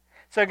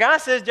 So God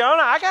says,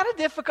 Jonah, I got a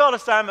difficult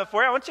assignment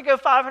for you. I want you to go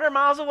 500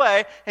 miles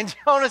away. And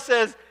Jonah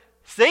says,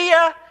 see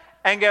ya,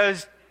 and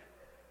goes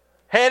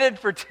headed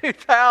for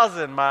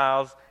 2,000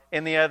 miles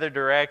in the other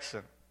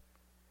direction.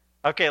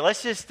 Okay,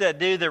 let's just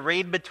do the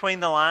read between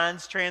the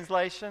lines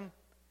translation.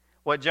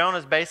 What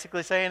Jonah's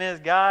basically saying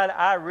is, God,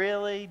 I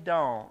really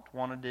don't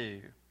want to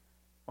do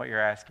what you're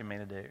asking me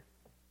to do.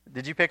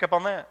 Did you pick up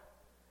on that?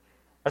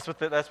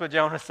 That's what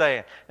Jonah's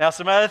saying. Now,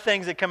 some other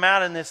things that come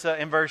out in this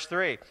in verse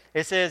 3.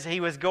 It says he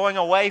was going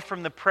away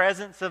from the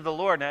presence of the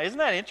Lord. Now, isn't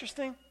that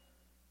interesting?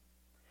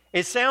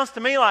 It sounds to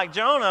me like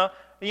Jonah,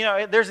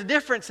 there's a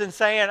difference in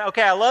saying,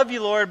 okay, I love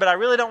you, Lord, but I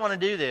really don't want to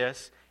do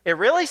this. It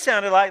really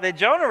sounded like that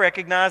Jonah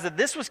recognized that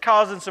this was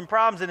causing some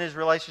problems in his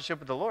relationship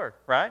with the Lord,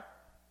 right?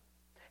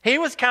 He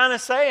was kind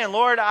of saying,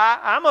 Lord,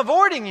 I'm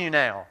avoiding you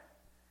now.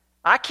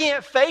 I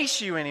can't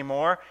face you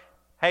anymore.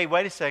 Hey,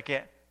 wait a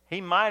second.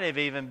 He might have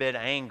even been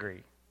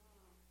angry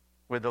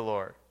with the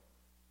Lord.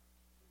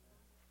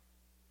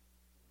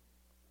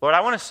 Lord, I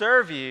want to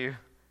serve you,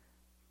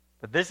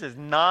 but this is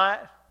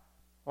not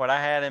what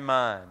I had in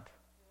mind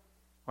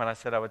when I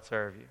said I would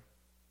serve you.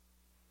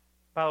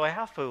 By the way,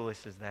 how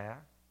foolish is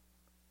that?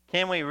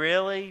 Can we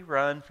really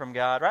run from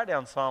God? Write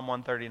down Psalm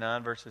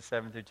 139, verses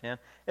 7 through 10.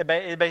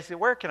 It basically,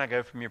 where can I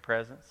go from your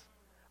presence?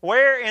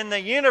 Where in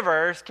the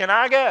universe can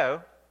I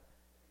go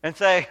and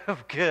say, oh,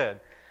 good,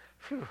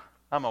 whew,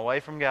 I'm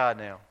away from God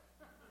now?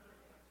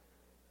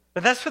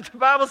 But that's what the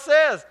Bible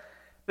says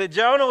that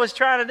Jonah was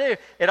trying to do.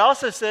 It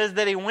also says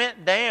that he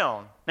went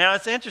down. Now,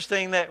 it's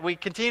interesting that we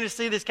continue to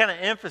see this kind of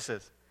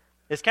emphasis.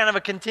 It's kind of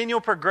a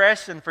continual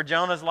progression for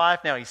Jonah's life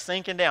now. He's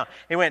sinking down.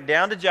 He went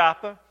down to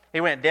Joppa.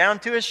 He went down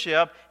to a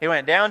ship. He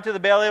went down to the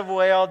belly of a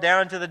whale,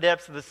 down into the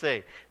depths of the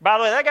sea. By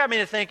the way, that got me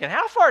to thinking,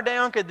 how far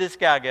down could this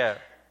guy go?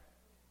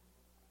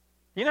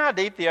 You know how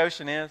deep the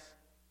ocean is?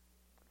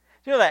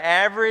 Do you know the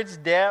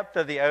average depth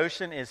of the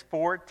ocean is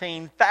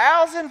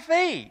 14,000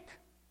 feet?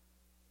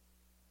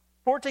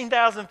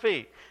 14,000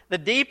 feet. The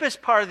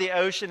deepest part of the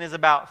ocean is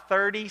about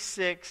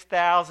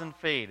 36,000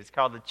 feet. It's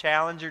called the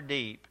Challenger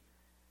Deep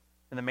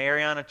in the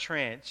Mariana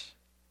Trench.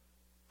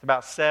 It's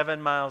about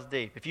 7 miles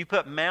deep. If you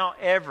put Mount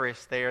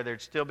Everest there,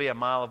 there'd still be a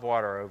mile of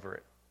water over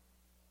it.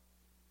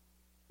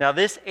 Now,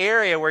 this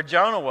area where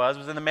Jonah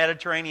was in the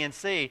Mediterranean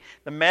Sea.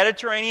 The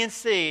Mediterranean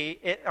Sea,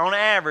 on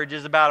average,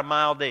 is about a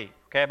mile deep.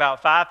 Okay,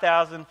 about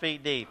 5,000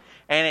 feet deep.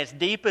 And its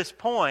deepest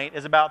point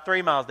is about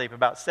 3 miles deep,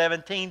 about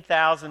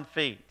 17,000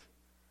 feet.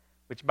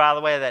 Which, by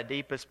the way, that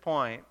deepest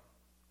point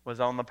was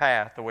on the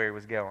path to where he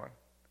was going.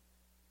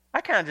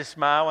 I kind of just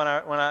smile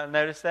when I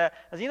noticed that.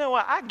 I said, you know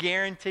what? I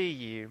guarantee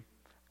you,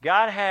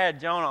 God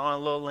had Jonah on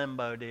a little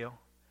limbo deal.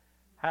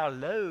 How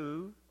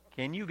low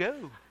can you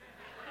go?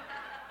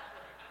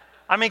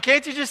 I mean,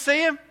 can't you just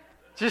see him?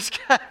 Just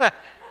kind of,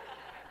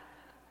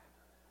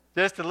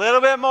 just a little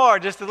bit more,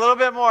 just a little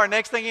bit more.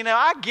 Next thing you know,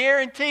 I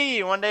guarantee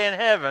you one day in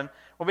heaven,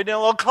 we'll be doing a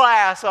little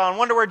class on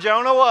wonder where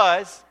Jonah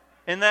was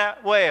in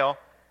that whale.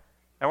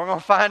 And we're going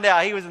to find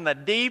out he was in the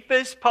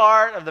deepest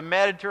part of the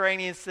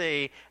Mediterranean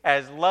Sea,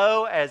 as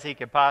low as he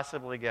could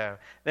possibly go.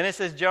 Then it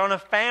says Jonah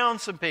found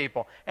some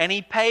people, and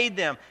he paid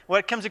them.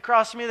 What comes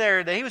across to me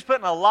there, that he was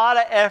putting a lot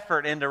of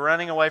effort into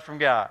running away from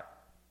God.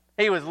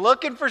 He was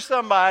looking for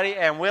somebody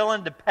and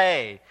willing to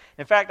pay.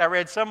 In fact, I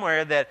read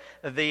somewhere that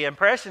the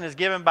impression is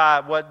given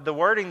by what the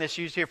wording that's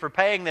used here for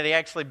paying, that he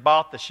actually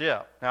bought the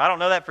ship. Now, I don't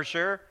know that for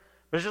sure,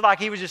 but it's just like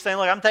he was just saying,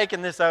 look, I'm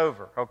taking this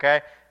over,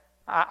 okay?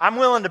 I'm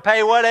willing to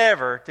pay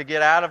whatever to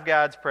get out of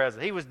God's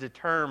presence. He was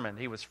determined.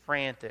 He was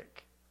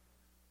frantic.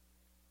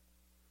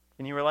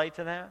 Can you relate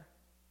to that?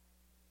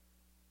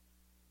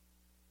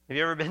 Have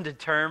you ever been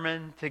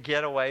determined to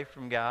get away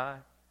from God?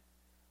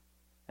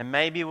 And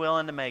maybe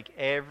willing to make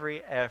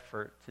every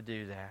effort to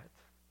do that.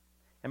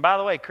 And by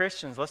the way,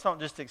 Christians, let's not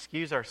just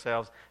excuse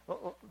ourselves.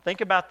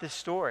 Think about this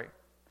story.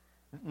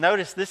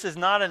 Notice this is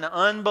not an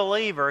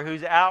unbeliever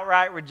who's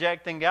outright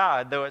rejecting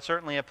God, though it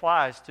certainly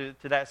applies to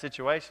that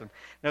situation.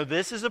 No,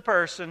 this is a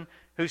person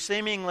who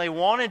seemingly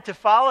wanted to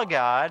follow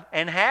God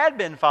and had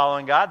been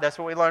following God. That's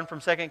what we learned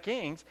from 2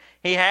 Kings.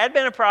 He had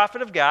been a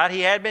prophet of God. He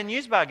had been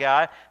used by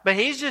God. But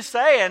he's just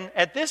saying,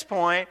 at this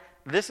point,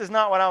 this is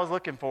not what I was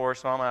looking for,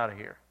 so I'm out of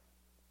here.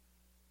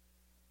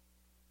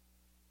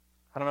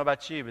 I don't know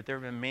about you, but there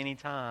have been many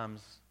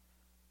times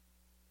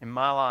in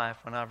my life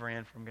when I've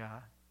ran from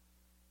God.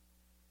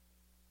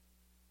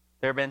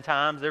 There have been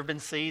times, there have been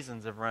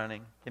seasons of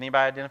running. Can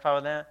anybody identify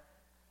with that?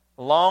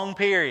 Long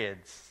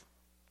periods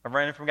of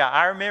running from God.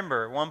 I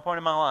remember at one point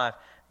in my life,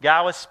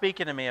 God was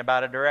speaking to me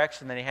about a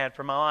direction that He had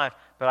for my life,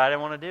 but I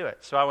didn't want to do it.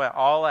 So I went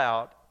all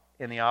out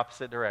in the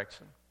opposite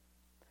direction.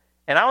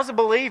 And I was a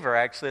believer,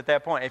 actually, at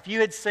that point. If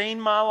you had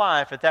seen my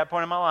life at that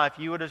point in my life,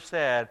 you would have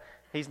said,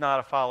 he's not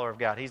a follower of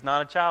God. He's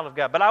not a child of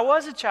God. But I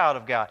was a child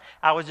of God.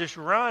 I was just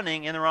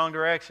running in the wrong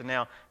direction.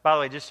 Now, by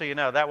the way, just so you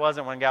know, that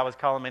wasn't when God was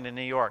calling me to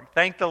New York.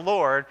 Thank the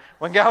Lord,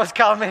 when God was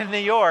calling me to New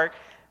York,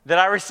 that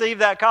I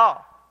received that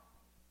call.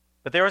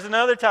 But there was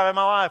another time in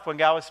my life when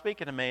God was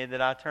speaking to me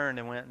that I turned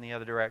and went in the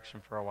other direction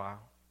for a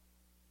while.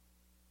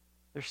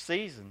 There's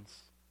seasons.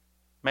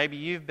 Maybe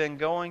you've been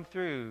going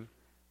through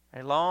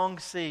a long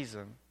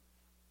season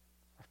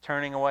of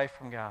turning away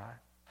from God.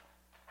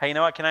 Hey, you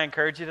know what? Can I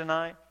encourage you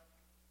tonight?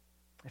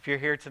 If you're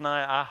here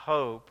tonight, I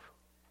hope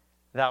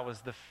that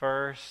was the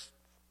first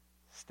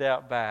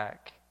step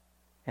back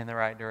in the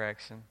right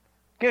direction.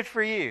 Good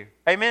for you.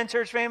 Amen,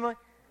 church family?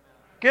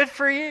 Good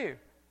for you.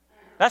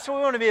 That's what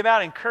we want to be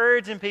about,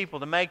 encouraging people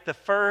to make the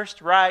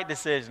first right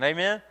decision.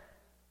 Amen?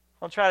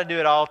 I'll try to do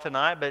it all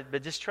tonight,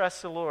 but just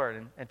trust the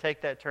Lord and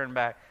take that turn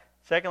back.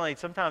 Secondly,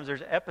 sometimes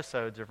there's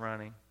episodes of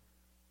running.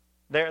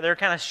 They're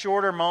kind of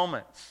shorter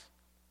moments.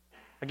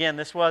 Again,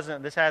 this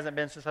hasn't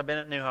been since I've been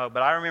at New Hope,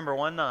 but I remember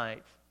one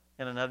night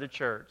in another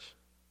church.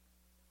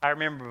 I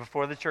remember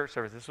before the church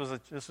service,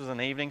 this was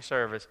an evening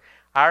service.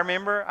 I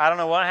remember, I don't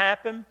know what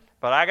happened,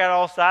 but I got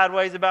all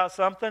sideways about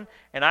something,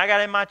 and I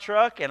got in my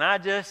truck, and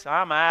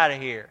I'm out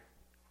of here.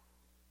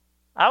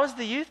 I was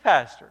the youth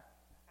pastor.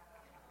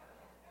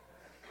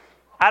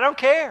 I don't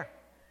care.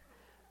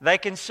 They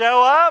can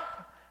show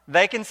up.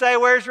 They can say,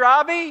 "Where's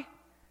Robbie?"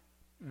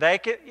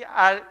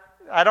 I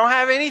don't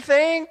have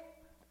anything.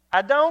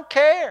 I don't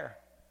care.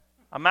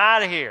 I'm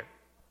out of here.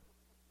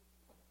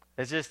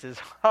 It's just as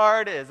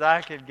hard as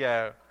I could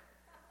go.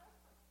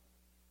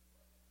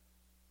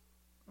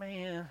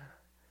 Man,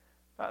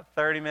 about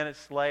 30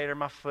 minutes later,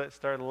 my foot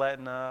started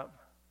letting up.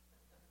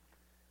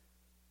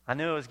 I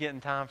knew it was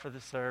getting time for the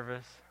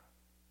service.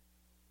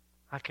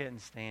 I couldn't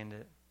stand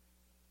it.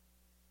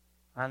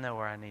 I know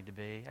where I need to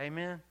be.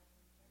 Amen?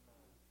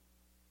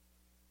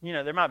 You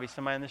know, there might be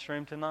somebody in this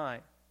room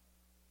tonight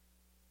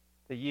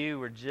that you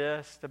were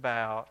just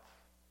about,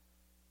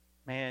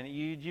 man,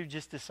 you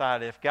just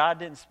decided, if God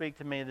didn't speak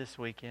to me this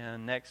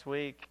weekend, next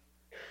week,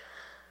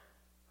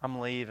 I'm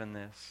leaving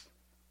this.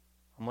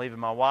 I'm leaving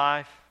my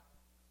wife.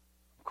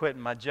 I'm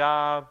quitting my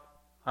job.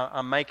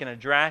 I'm making a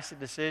drastic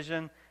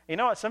decision. You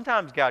know what?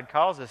 Sometimes God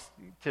calls us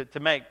to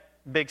make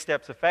big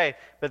steps of faith.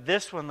 But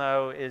this one,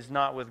 though, is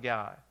not with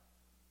God.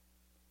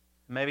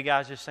 Maybe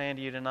God's just saying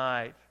to you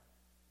tonight,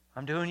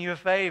 I'm doing you a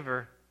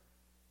favor.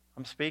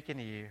 I'm speaking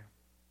to you.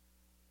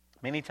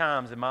 Many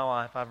times in my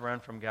life, I've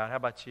run from God. How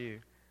about you?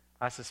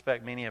 I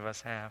suspect many of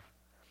us have.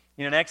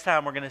 You know, next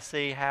time we're going to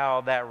see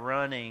how that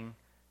running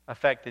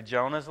affected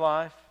Jonah's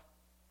life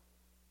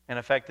and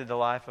affected the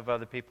life of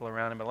other people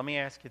around him. But let me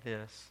ask you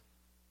this.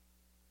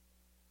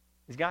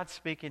 Is God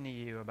speaking to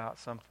you about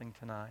something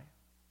tonight?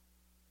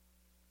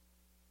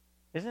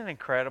 Isn't it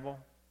incredible?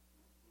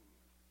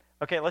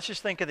 Okay, let's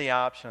just think of the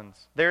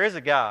options. There is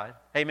a God.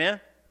 Amen?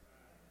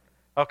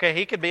 Okay,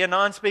 He could be a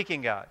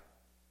non-speaking God.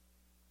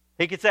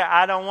 He could say,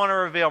 I don't want to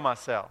reveal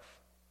myself.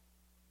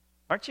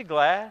 Aren't you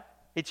glad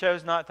He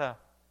chose not to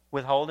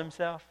withhold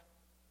Himself?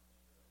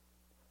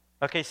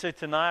 Okay, so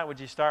tonight, would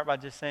you start by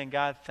just saying,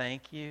 God,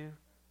 thank you.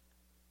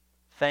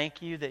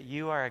 Thank you that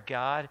you are a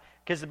God.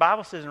 Because the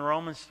Bible says in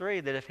Romans 3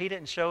 that if He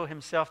didn't show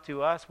Himself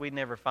to us, we'd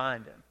never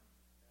find Him.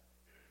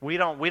 We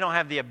don't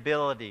have the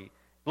ability.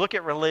 Look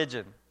at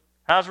religion.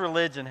 How does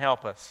religion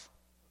help us?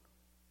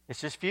 It's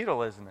just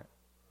futile, isn't it?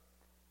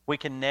 We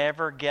can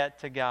never get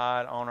to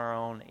God on our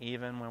own,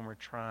 even when we're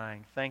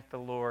trying. Thank the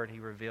Lord He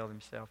revealed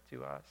Himself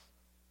to us.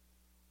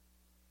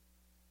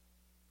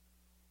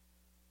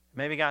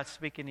 Maybe God's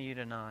speaking to you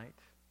tonight.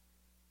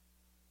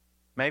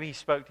 Maybe He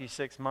spoke to you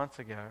 6 months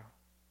ago.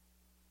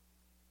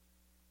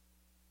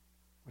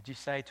 Would you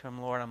say to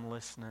Him, Lord, I'm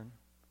listening.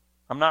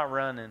 I'm not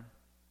running.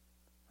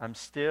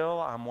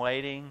 I'm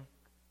waiting.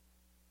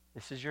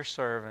 This is your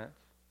servant.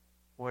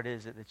 What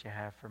is it that you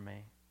have for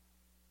me?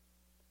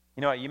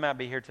 You know what? You might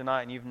be here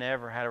tonight and you've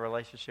never had a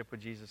relationship with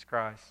Jesus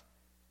Christ.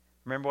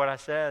 Remember what I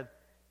said?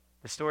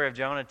 The story of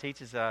Jonah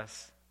teaches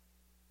us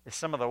that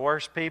some of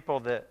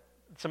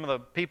the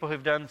people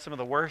who've done some of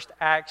the worst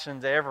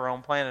actions ever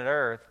on planet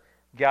Earth,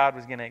 God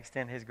was going to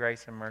extend His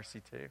grace and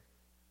mercy to.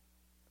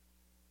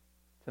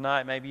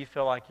 Tonight, maybe you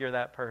feel like you're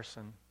that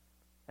person,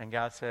 and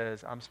God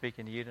says, I'm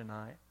speaking to you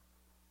tonight.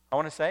 I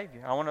want to save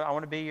you. I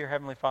want to be your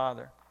Heavenly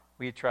Father.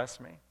 Will you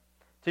trust me?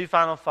 2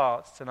 final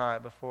thoughts tonight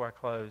before I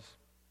close.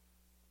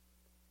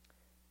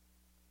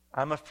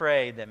 I'm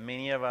afraid that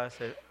many of us,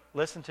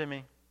 listen to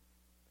me,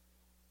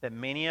 that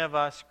many of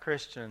us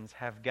Christians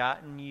have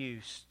gotten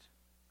used.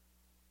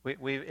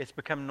 It's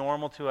become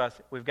normal to us.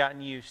 We've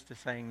gotten used to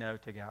saying no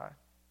to God.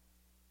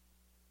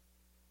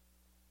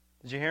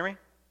 Did you hear me?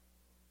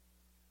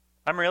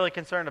 I'm really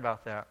concerned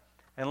about that.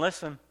 And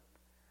listen,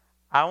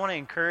 I want to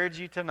encourage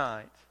you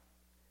tonight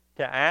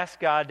to ask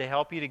God to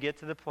help you to get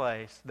to the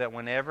place that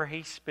whenever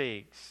He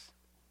speaks,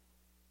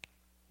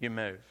 you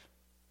move.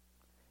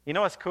 You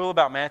know what's cool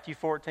about Matthew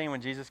 14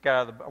 when Peter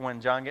got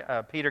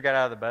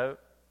out of the boat?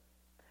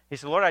 He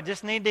said, Lord, I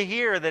just need to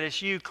hear that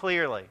it's you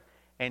clearly.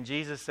 And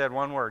Jesus said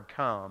one word,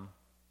 come.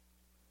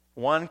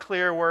 One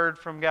clear word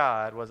from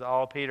God was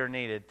all Peter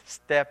needed to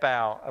step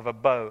out of a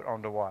boat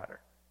onto water.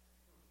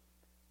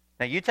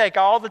 Now you take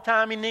all the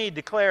time you need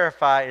to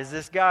clarify, is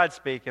this God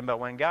speaking? But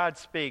when God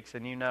speaks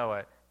and you know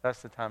it,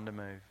 that's the time to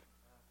move.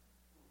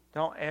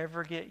 Don't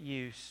ever get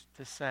used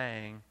to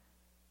saying,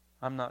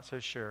 I'm not so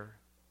sure.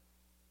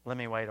 Let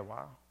me wait a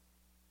while.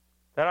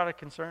 That ought to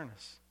concern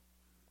us.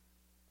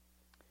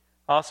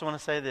 I also want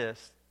to say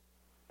this.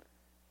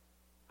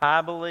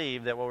 I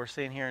believe that what we're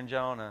seeing here in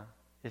Jonah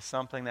is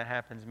something that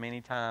happens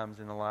many times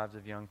in the lives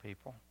of young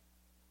people.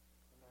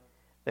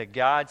 That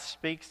God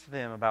speaks to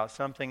them about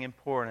something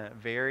important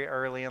very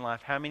early in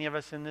life. How many of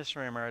us in this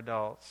room are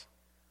adults?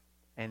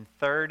 And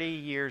 30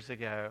 years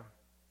ago,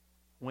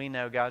 we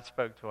know God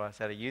spoke to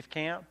us at a youth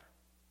camp.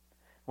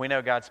 We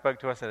know God spoke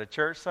to us at a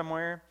church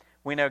somewhere.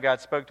 We know God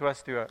spoke to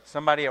us through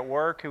somebody at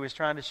work who was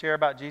trying to share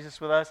about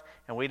Jesus with us,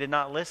 and we did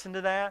not listen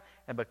to that.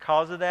 And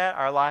because of that,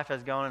 our life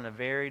has gone in a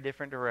very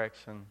different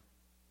direction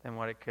than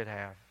what it could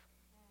have.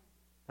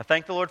 I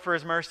thank the Lord for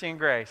His mercy and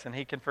grace, and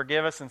He can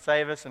forgive us and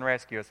save us and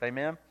rescue us.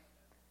 Amen?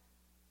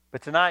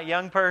 But tonight,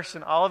 young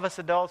person, all of us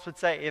adults would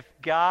say, if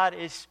God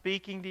is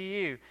speaking to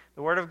you,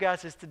 the Word of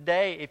God says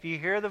today, if you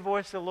hear the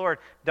voice of the Lord,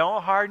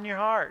 don't harden your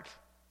heart,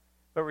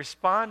 but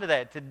respond to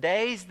that.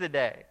 Today's the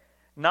day.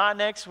 Not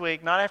next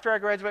week, not after I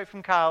graduate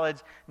from college,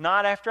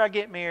 not after I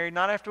get married,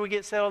 not after we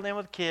get settled in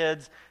with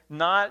kids,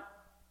 not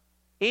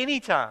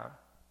anytime.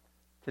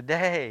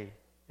 Today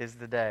is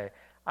the day.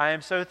 I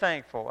am so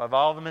thankful of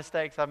all the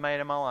mistakes I've made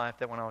in my life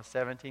that when I was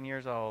 17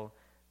 years old,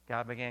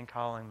 God began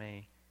calling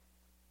me,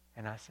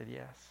 and I said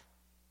yes.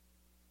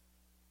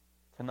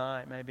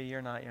 Tonight, maybe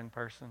you're not a young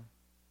person.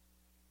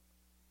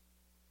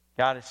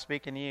 God is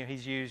speaking to you.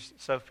 He's used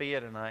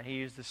Sophia tonight. He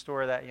used the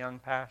story of that young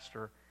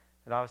pastor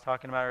that I was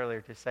talking about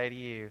earlier to say to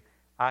you,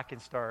 I can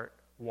start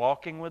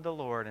walking with the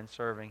Lord and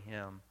serving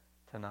Him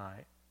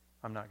tonight.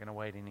 I'm not going to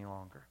wait any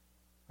longer.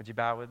 Would you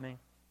bow with me?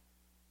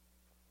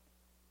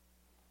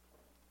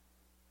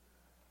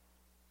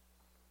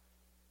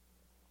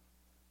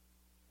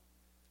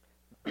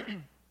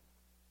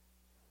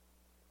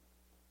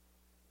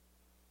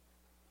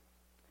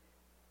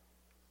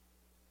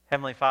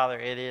 Heavenly Father,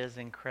 it is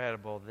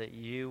incredible that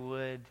you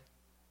would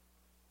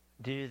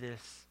do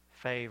this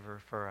favor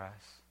for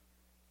us.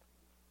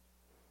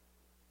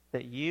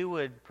 That you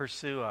would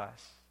pursue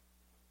us.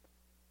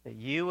 That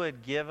you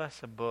would give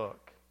us a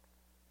book.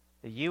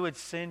 That you would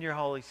send your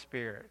Holy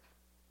Spirit.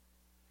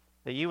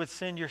 That you would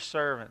send your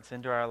servants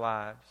into our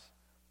lives.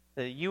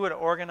 That you would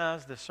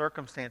organize the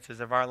circumstances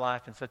of our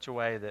life in such a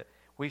way that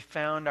we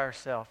found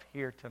ourselves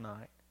here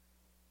tonight.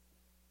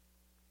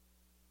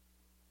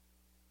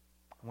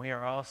 We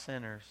are all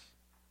sinners,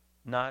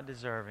 not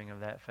deserving of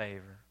that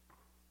favor.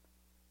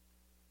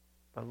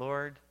 But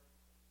Lord,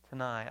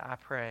 tonight I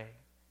pray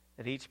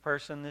that each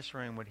person in this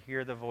room would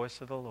hear the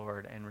voice of the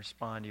Lord and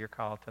respond to your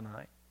call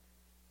tonight,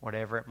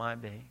 whatever it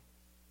might be.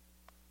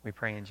 We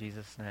pray in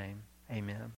Jesus' name. Amen.